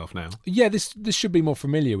version of myself now. Yeah, this should be more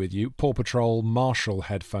familiar with you. Paw Patrol Marshall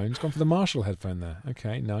headphones. Gone for the Marshall headphone there.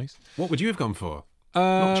 Okay, nice. What would you have gone for?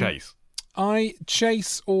 Not Chase.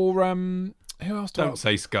 Chase or who else? Don't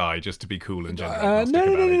say Sky just to be cool and general. No.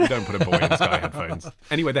 You don't put a boy in Sky headphones.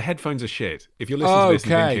 Anyway, the headphones are shit. If you're listening to this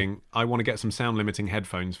and thinking, I want to get some sound limiting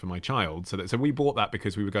headphones for my child, so we bought that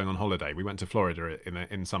because we were going on holiday. We went to Florida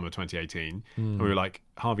in summer 2018, and we were like,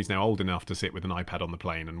 Harvey's now old enough to sit with an iPad on the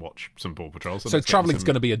plane and watch some Paw Patrol. So travelling's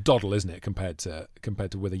going to be a doddle, isn't it, compared to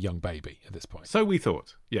with a young baby at this point? So we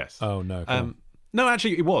thought, yes. Oh no. No,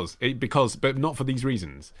 actually, it was but not for these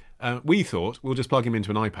reasons. We thought we'll just plug him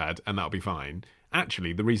into an iPad and that'll be fine.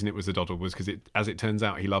 Actually, the reason it was a doddle was because, as it turns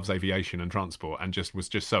out, he loves aviation and transport and was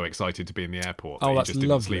just so excited to be in the airport that he just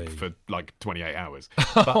didn't sleep for like 28 hours.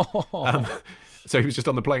 But, so he was just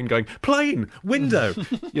on the plane going, plane, window,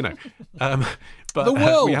 but the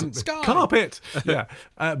world, sky, carpet. Yeah,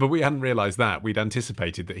 but we hadn't realised that. We'd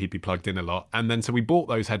anticipated that he'd be plugged in a lot, and then so we bought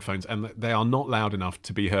those headphones, and they are not loud enough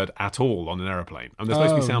to be heard at all on an aeroplane. And they're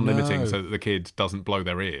supposed to be sound limiting so that the kid doesn't blow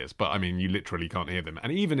their ears. But I mean, you literally can't hear them.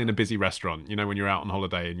 And even in a busy restaurant, when you're out on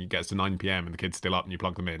holiday and it gets to 9 p.m. and the kid's still up and you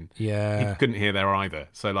plug them in, he couldn't hear there either.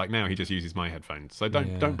 So like now he just uses my headphones. So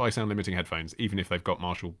don't buy sound limiting headphones, even if they've got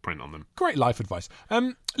Marshall print on them. Great life advice.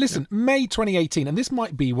 Listen, May 2018, and this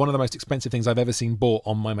might be one of the most expensive things I've ever seen bought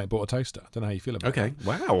on My Mate Bought a Toaster. I don't know how you feel about that.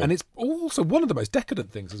 Wow. And it's also one of the most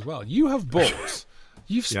decadent things as well. You have bought,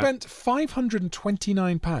 you've spent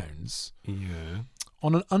 £529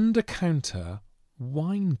 on an under-counter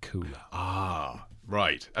wine cooler. Ah,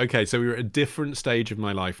 right. Okay, so we're at a different stage of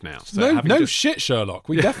my life now. So no shit, Sherlock.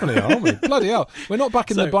 We definitely are, aren't we? Bloody hell. We're not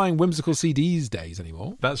back in the buying whimsical CDs days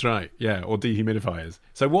anymore. That's right, yeah, or dehumidifiers.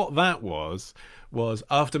 So what that was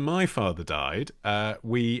after my father died,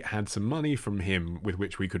 we had some money from him with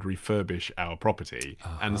which we could refurbish our property.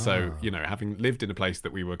 And so, having lived in a place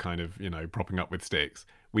that we were kind of, propping up with sticks,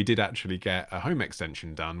 we did actually get a home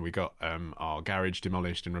extension done. We got our garage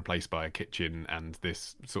demolished and replaced by a kitchen and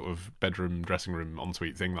this sort of bedroom, dressing room,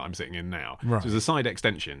 ensuite thing that I'm sitting in now. Right. So it was a side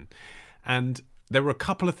extension. And there were a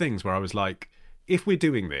couple of things where I was like, if we're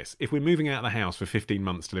doing this, if we're moving out of the house for 15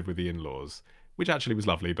 months to live with the in-laws, which actually was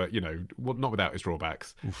lovely, but, not without its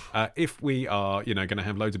drawbacks. If we are, going to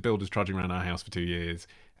have loads of builders trudging around our house for 2 years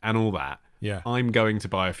and all that, I'm going to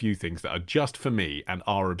buy a few things that are just for me and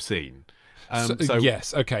are obscene.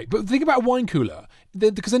 Yes, okay. But think about a wine cooler,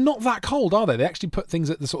 because they're not that cold, are they? They actually put things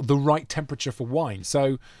at the sort of the right temperature for wine.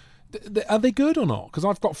 So are they good or not? Because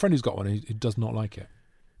I've got a friend who's got one who does not like it.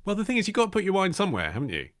 Well, the thing is, you've got to put your wine somewhere, haven't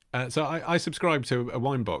you? So I subscribe to a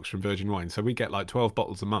wine box from Virgin Wine, so we get like 12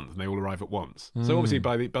 bottles a month, and they all arrive at once. So obviously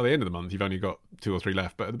by the end of the month, you've only got 2 or 3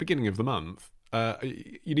 left. But at the beginning of the month,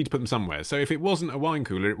 you need to put them somewhere. So if it wasn't a wine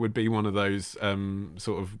cooler, it would be one of those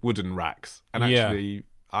sort of wooden racks. And actually,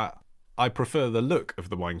 I prefer the look of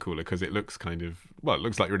the wine cooler because it looks it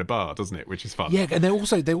looks like you're in a bar, doesn't it? Which is fun. Yeah, and they're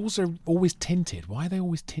also always tinted. Why are they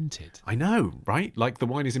always tinted? I know, right? Like the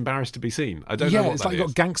wine is embarrassed to be seen. I don't know what that is. You've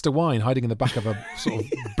got gangster wine hiding in the back of a sort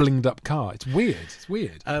of blinged up car. It's weird.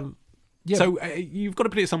 Yeah. So you've got to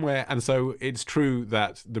put it somewhere, and so it's true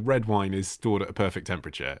that the red wine is stored at a perfect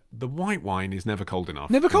temperature. The white wine is never cold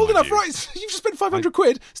enough. Never in cold my enough, view. right? You've just spent 500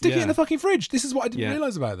 quid, stick it yeah. in the fucking fridge. This is what I didn't Yeah.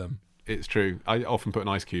 realise about them. It's true. I often put an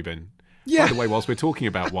ice cube in. Yeah. By the way, whilst we're talking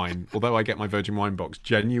about wine, although I get my Virgin Wine box,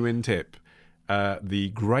 genuine tip,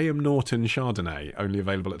 the Graham Norton Chardonnay, only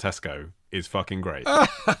available at Tesco, is fucking great.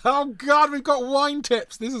 Oh, God, we've got wine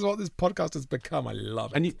tips. This is what this podcast has become. I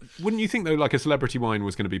love it. And wouldn't you think, though, like a celebrity wine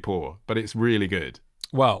was going to be poor? But it's really good.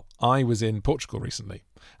 Well, I was in Portugal recently,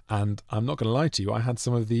 and I'm not going to lie to you, I had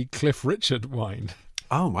some of the Cliff Richard wine.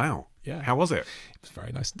 Oh, wow. Yeah. How was it? It was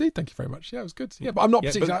very nice indeed. Thank you very much. Yeah, it was good. Yeah, but I'm not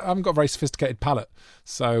particularly. but- I haven't got a very sophisticated palate,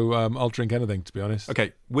 so I'll drink anything, to be honest.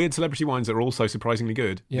 Okay, weird celebrity wines that are also surprisingly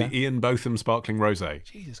good. Yeah. The Ian Botham Sparkling Rosé.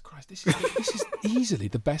 Jesus Christ, this is easily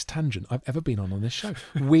the best tangent I've ever been on this show.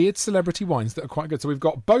 Weird celebrity wines that are quite good. So we've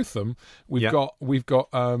got Botham, we've Yeah. got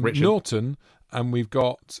Richard. Norton, and we've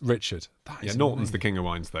got Richard. That Yeah, is Norton's amazing. the king of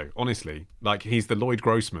wines, though. Honestly, like he's the Lloyd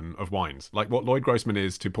Grossman of wines. Like what Lloyd Grossman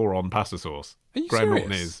is to pour on pasta sauce, Are you Graham serious?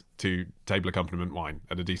 Norton is to table accompaniment wine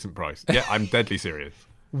at a decent price. Yeah, I'm deadly serious.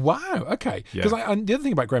 Wow. Okay. Yeah. Because and the other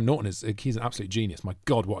thing about Graham Norton is he's an absolute genius. My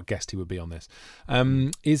God, what a guest he would be on this.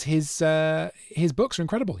 Is his books are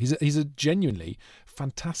incredible. He's a genuinely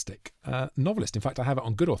fantastic novelist. In fact, I have it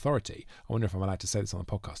on good authority. I wonder if I'm allowed to say this on the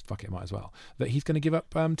podcast. Fuck it, might as well. That he's going to give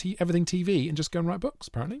up everything TV and just go and write books.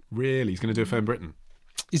 Apparently, Really, he's going to do a Fern Britain.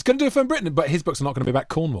 he's going to do a film Britain, but his books are not going to be about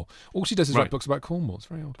Cornwall. All she does is Right. write books about Cornwall. It's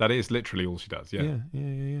very odd. That is literally all she does. Yeah.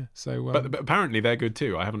 Yeah. So, But apparently they're good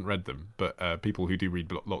too. I haven't read them, but people who do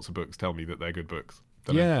read lots of books tell me that they're good books.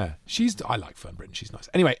 Don't know. yeah, I like Fern Britain. She's nice.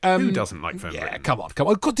 Anyway, Who doesn't like Fern Yeah, Britain? come on.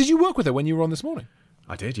 Oh, God, did you work with her when you were on this morning?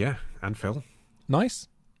 I did, yeah. And Phil. Nice.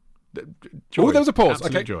 Joy. Oh, there was a pause.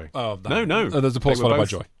 Absolute Okay. joy. Oh, no. Oh, there's a pause They were followed by both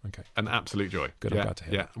joy. Okay. An absolute joy. Good, I'm Yeah, glad to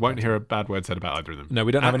hear yeah. that. Won't hear a bad word said about either of them. No,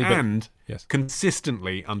 we don't have any. And Yes.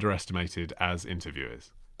 consistently underestimated as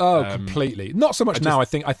interviewers. Oh, completely. Not so much I now. I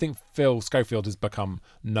think Phil Schofield has become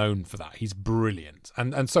known for that. He's brilliant,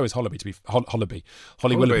 and so is Holly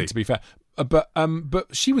Willoughby. To be fair, but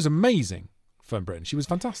she was amazing. Fern Britain. She was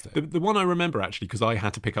fantastic. The one I remember actually, because I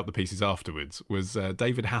had to pick up the pieces afterwards, was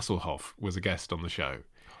David Hasselhoff was a guest on the show.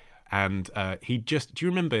 And do you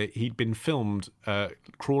remember he'd been filmed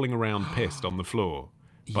crawling around pissed on the floor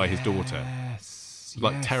by his daughter? Yes.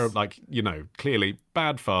 Like terrible, like, you know, clearly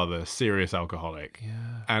bad father, serious alcoholic.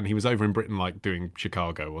 Yeah. And he was over in Britain, like doing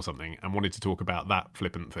Chicago or something, and wanted to talk about that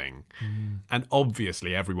flippant thing. And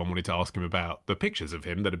obviously everyone wanted to ask him about the pictures of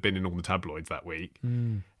him that had been in all the tabloids that week.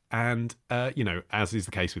 And, you know, as is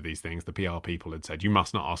the case with these things, the PR people had said, you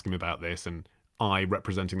must not ask him about this. And I,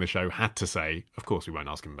 representing the show, had to say, of course we won't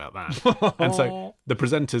ask him about that. And so the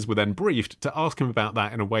presenters were then briefed to ask him about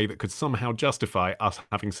that in a way that could somehow justify us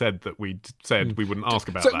having said that we'd said we wouldn't ask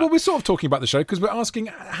about So, that. well, we're sort of talking about the show because we're asking,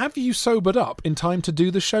 have you sobered up in time to do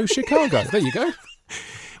the show Chicago? There you go.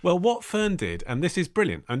 Well, what Fern did, and this is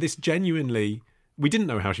brilliant, and this genuinely, we didn't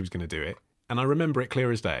know how she was going to do it, and I remember it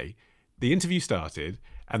clear as day. The interview started,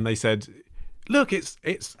 and they said, look, it's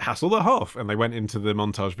Hasselhoff, and they went into the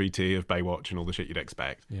montage VT of Baywatch and all the shit you'd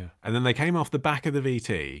expect. Yeah. And then they came off the back of the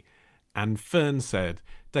VT, and Fern said,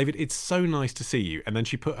 David, it's so nice to see you. And then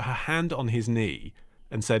she put her hand on his knee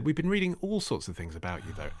and said, we've been reading all sorts of things about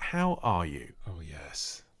you, though. How are you? Oh,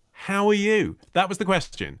 yes. How are you? That was the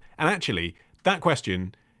question. And actually, that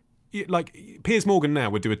question, like, Piers Morgan now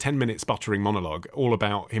would do a 10-minute sputtering monologue all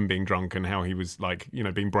about him being drunk and how he was, like, you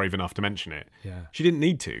know, being brave enough to mention it. Yeah. She didn't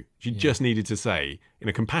need to. She just needed to say, in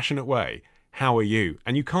a compassionate way, how are you?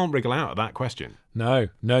 And you can't wriggle out of that question. No,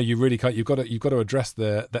 you really can't. You've got to address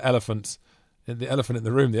the elephant in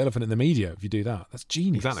the room, the elephant in the media. If you do that, that's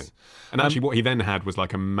genius. Exactly. And actually what he then had was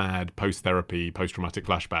like a mad post-therapy, post-traumatic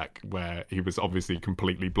flashback where he was obviously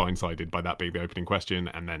completely blindsided by that being the opening question,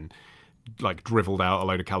 and then like drivelled out a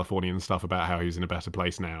load of Californian stuff about how he's in a better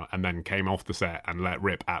place now, and then came off the set and let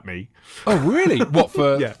rip at me. Oh, really? What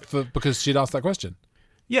for? Yeah. For because she'd asked that question.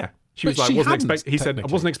 Yeah. She But was like, she wasn't hadn't, expect. He said, I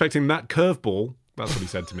technically. wasn't expecting that curveball. That's what he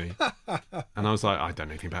said to me. And I was like, I don't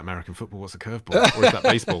know anything about American football. What's a curveball? Or is that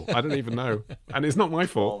baseball? I don't even know. And it's not my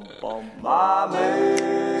fault.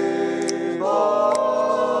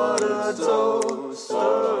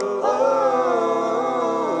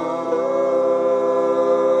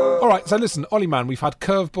 All right, so listen, Ollie man, we've had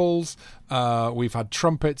curveballs, we've had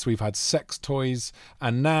trumpets, we've had sex toys,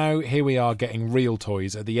 and now here we are getting real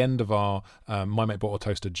toys at the end of our My Mate Bought a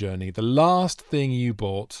Toaster journey. The last thing you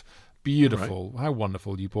bought Beautiful. How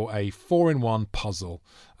wonderful. You bought a 4-in-1 puzzle.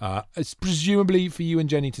 It's presumably for you and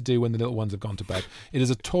Jenny to do when the little ones have gone to bed. It is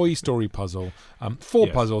a Toy Story puzzle. 4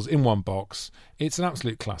 puzzles in one box. It's an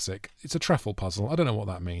absolute classic. It's a trefoil puzzle. I don't know what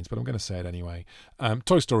that means, but I'm going to say it anyway.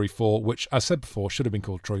 Toy Story 4, which, as I said before, should have been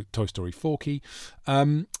called Toy Story Forky.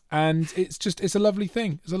 And it's a lovely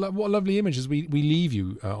thing. What a lovely image as we leave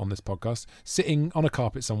you on this podcast, sitting on a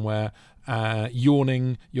carpet somewhere,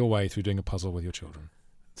 yawning your way through doing a puzzle with your children.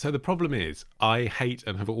 So the problem is, I hate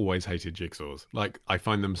and have always hated jigsaws. Like, I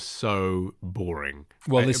find them so boring.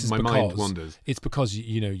 Well, this is my mind wanders. It's because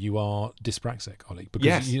you are dyspraxic, Ollie.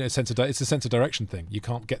 Because it's a sense of direction thing. You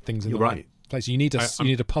can't get things in the right place. You need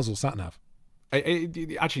a puzzle sat nav.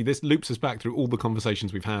 Actually, this loops us back through all the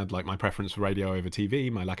conversations we've had, like my preference for radio over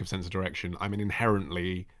TV, my lack of sense of direction. I'm an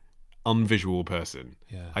inherently unvisual person.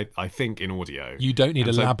 Yeah. I think in audio. You don't need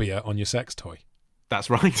labia on your sex toy. That's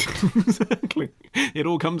right. Exactly. It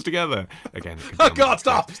all comes together again. Oh God!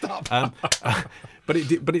 Stop! But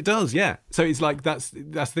it does, yeah. So it's like that's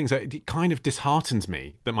the thing. So it kind of disheartens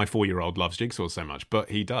me that my 4-year-old loves jigsaws so much, but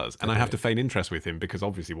he does, and I have to feign interest with him because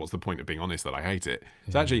obviously, what's the point of being honest that I hate it?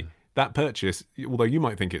 So actually, that purchase, although you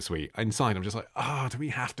might think it's sweet, inside I'm just like, do we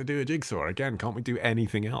have to do a jigsaw again? Can't we do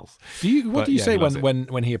anything else? What do you say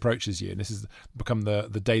when he approaches you? And this has become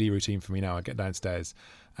the daily routine for me now. I get downstairs.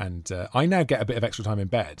 And I now get a bit of extra time in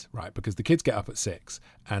bed, right? Because the kids get up at 6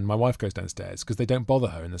 and my wife goes downstairs because they don't bother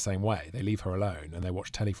her in the same way. They leave her alone and they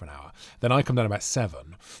watch telly for an hour. Then I come down about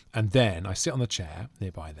 7 and then I sit on the chair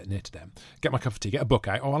near to them, get my cup of tea, get a book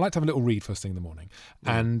out. I like to have a little read first thing in the morning.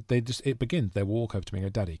 And it begins. They walk over to me and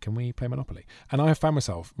go, Daddy, can we play Monopoly? And I have found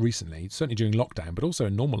myself recently, certainly during lockdown, but also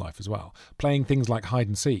in normal life as well, playing things like hide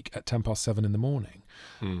and seek at 7:10 in the morning.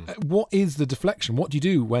 What is the deflection? What do you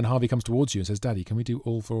do when Harvey comes towards you and says, Daddy, can we do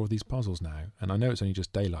all 4 of these puzzles now? And I know it's only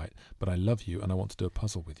just daylight, but I love you and I want to do a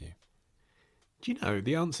puzzle with you. Do you know,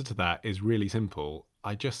 the answer to that is really simple.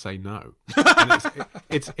 I just say no. And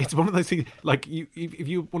it's one of those things, like, if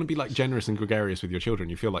you want to be like generous and gregarious with your children,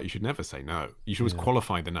 you feel like you should never say no. You should always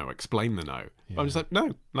qualify the no, explain the no. Yeah. I'm just like,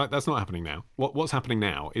 no, that's not happening now. What's happening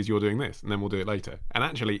now is you're doing this, and then we'll do it later. And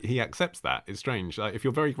actually, he accepts that. It's strange. Like, if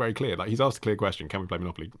you're very, very clear, like, he's asked a clear question, can we play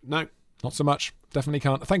Monopoly? No. Not so much. Definitely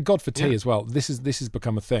can't. Thank God for tea as well. This has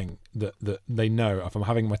become a thing that they know. If I'm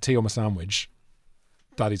having my tea or my sandwich,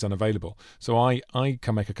 Daddy's unavailable. So I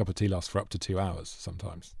can make a cup of tea last for up to 2 hours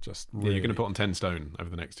sometimes. Just really. Yeah, you're going to put on 10 stone over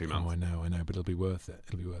the next 2 months. Oh, I know, but it'll be worth it.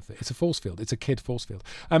 It's a force field. It's a kid force field.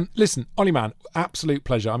 Listen, Ollie Mann, absolute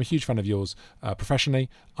pleasure. I'm a huge fan of yours professionally.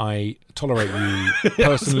 I tolerate you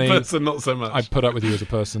personally. As a person, not so much. I put up with you as a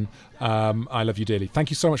person. I love you dearly. Thank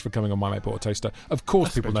you so much for coming on My Mate Bought a Toaster. Of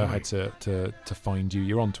course, people know how to find you.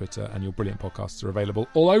 You're on Twitter, and your brilliant podcasts are available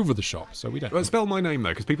all over the shop. So we don't. Well, spell my name though,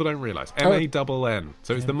 because people don't realise. MANN.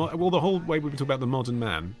 So it's the whole way we've been talking about the modern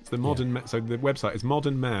man. It's the modern. So the website is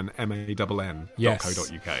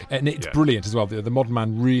modernman.co.uk. And it's brilliant as well. The Modern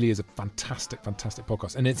Man really is a fantastic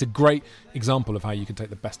podcast, and it's a great example of how you can take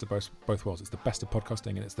the best of both worlds. It's the best of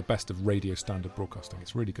podcasting, and it's the best of radio standard broadcasting.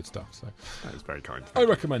 It's really good stuff. So that is very kind. I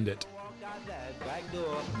recommend it.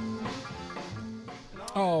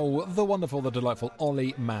 Oh, the wonderful, the delightful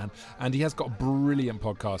Ollie Mann. And he has got a brilliant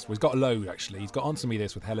podcast. Well, he's got a load, actually. He's got Answer Me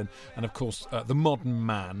This with Helen and, of course, The Modern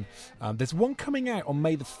Man. There's one coming out on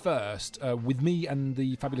May the 1st with me and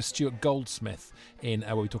the fabulous Stuart Goldsmith in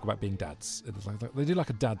where we talk about being dads. They do like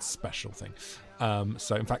a dad's special thing.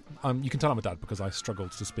 So, in fact, you can tell I'm a dad because I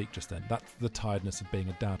struggled to speak just then. That's the tiredness of being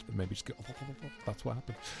a dad, but maybe just go, that's what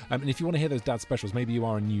happened. And if you want to hear those dad specials, maybe you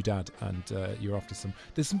are a new dad and you're after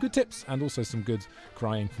there's some good tips and also some good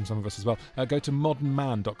crying from some of us as well. Go to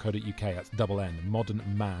modernman.co.uk, that's double N,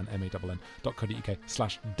 modernman,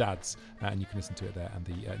 MANN.co.uk/dads, and you can listen to it there. And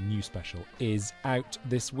the new special is out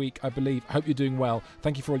this week, I believe. I hope you're doing well.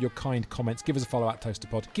 Thank you for all your kind comments. Give us a follow at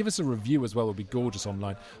ToasterPod. Give us a review as well, it would be gorgeous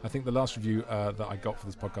online. I think the last review that I got for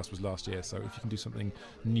this podcast was last year, so if you can do something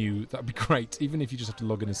new, that'd be great, even if you just have to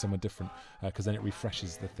log in as somewhere different, because then it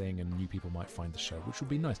refreshes the thing and new people might find the show, which would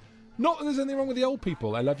be nice. Not that there's anything wrong with the old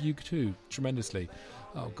people. I love you too, tremendously.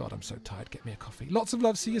 Oh God, I'm so tired. Get me a coffee. Lots of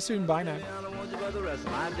love. See you soon. Bye now.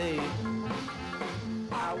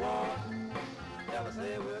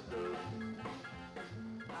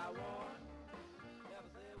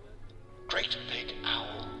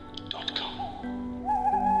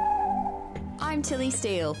 GreatBigOwl.com. I'm Tilly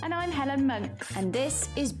Steele. And I'm Helen Monks. And this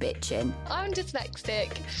is Bitchin'. I'm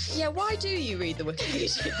dyslexic. Yeah, why do you read the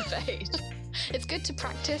Wikipedia page? It's good to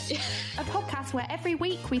practice. A podcast where every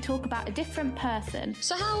week we talk about a different person.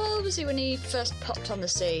 So how old was he when he first popped on the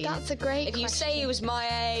scene? That's a great If you say he was my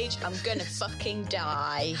age, I'm gonna fucking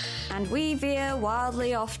die. And we veer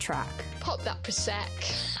wildly off track. Pop that Prosec.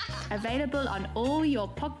 Available on all your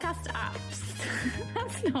podcast apps.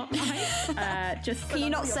 That's not right. Can you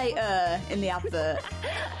not say in the advert?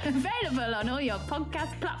 Available on all your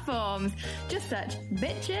podcast platforms. Just search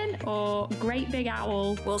Bitchin' or Great Big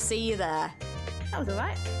Owl. We'll see you there. That was all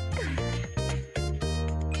right.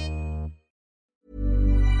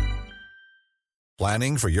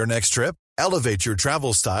 Planning for your next trip? Elevate your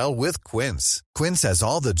travel style with Quince. Quince has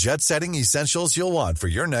all the jet-setting essentials you'll want for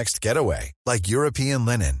your next getaway, like European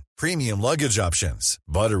linen, premium luggage options,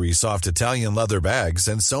 buttery soft Italian leather bags,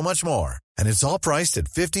 and so much more. And it's all priced at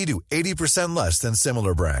 50 to 80% less than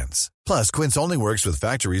similar brands. Plus, Quince only works with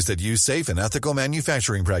factories that use safe and ethical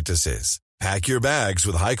manufacturing practices. Pack your bags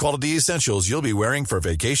with high-quality essentials you'll be wearing for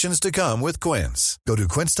vacations to come with Quince. Go to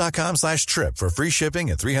quince.com/trip for free shipping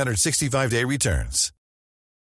and 365-day returns.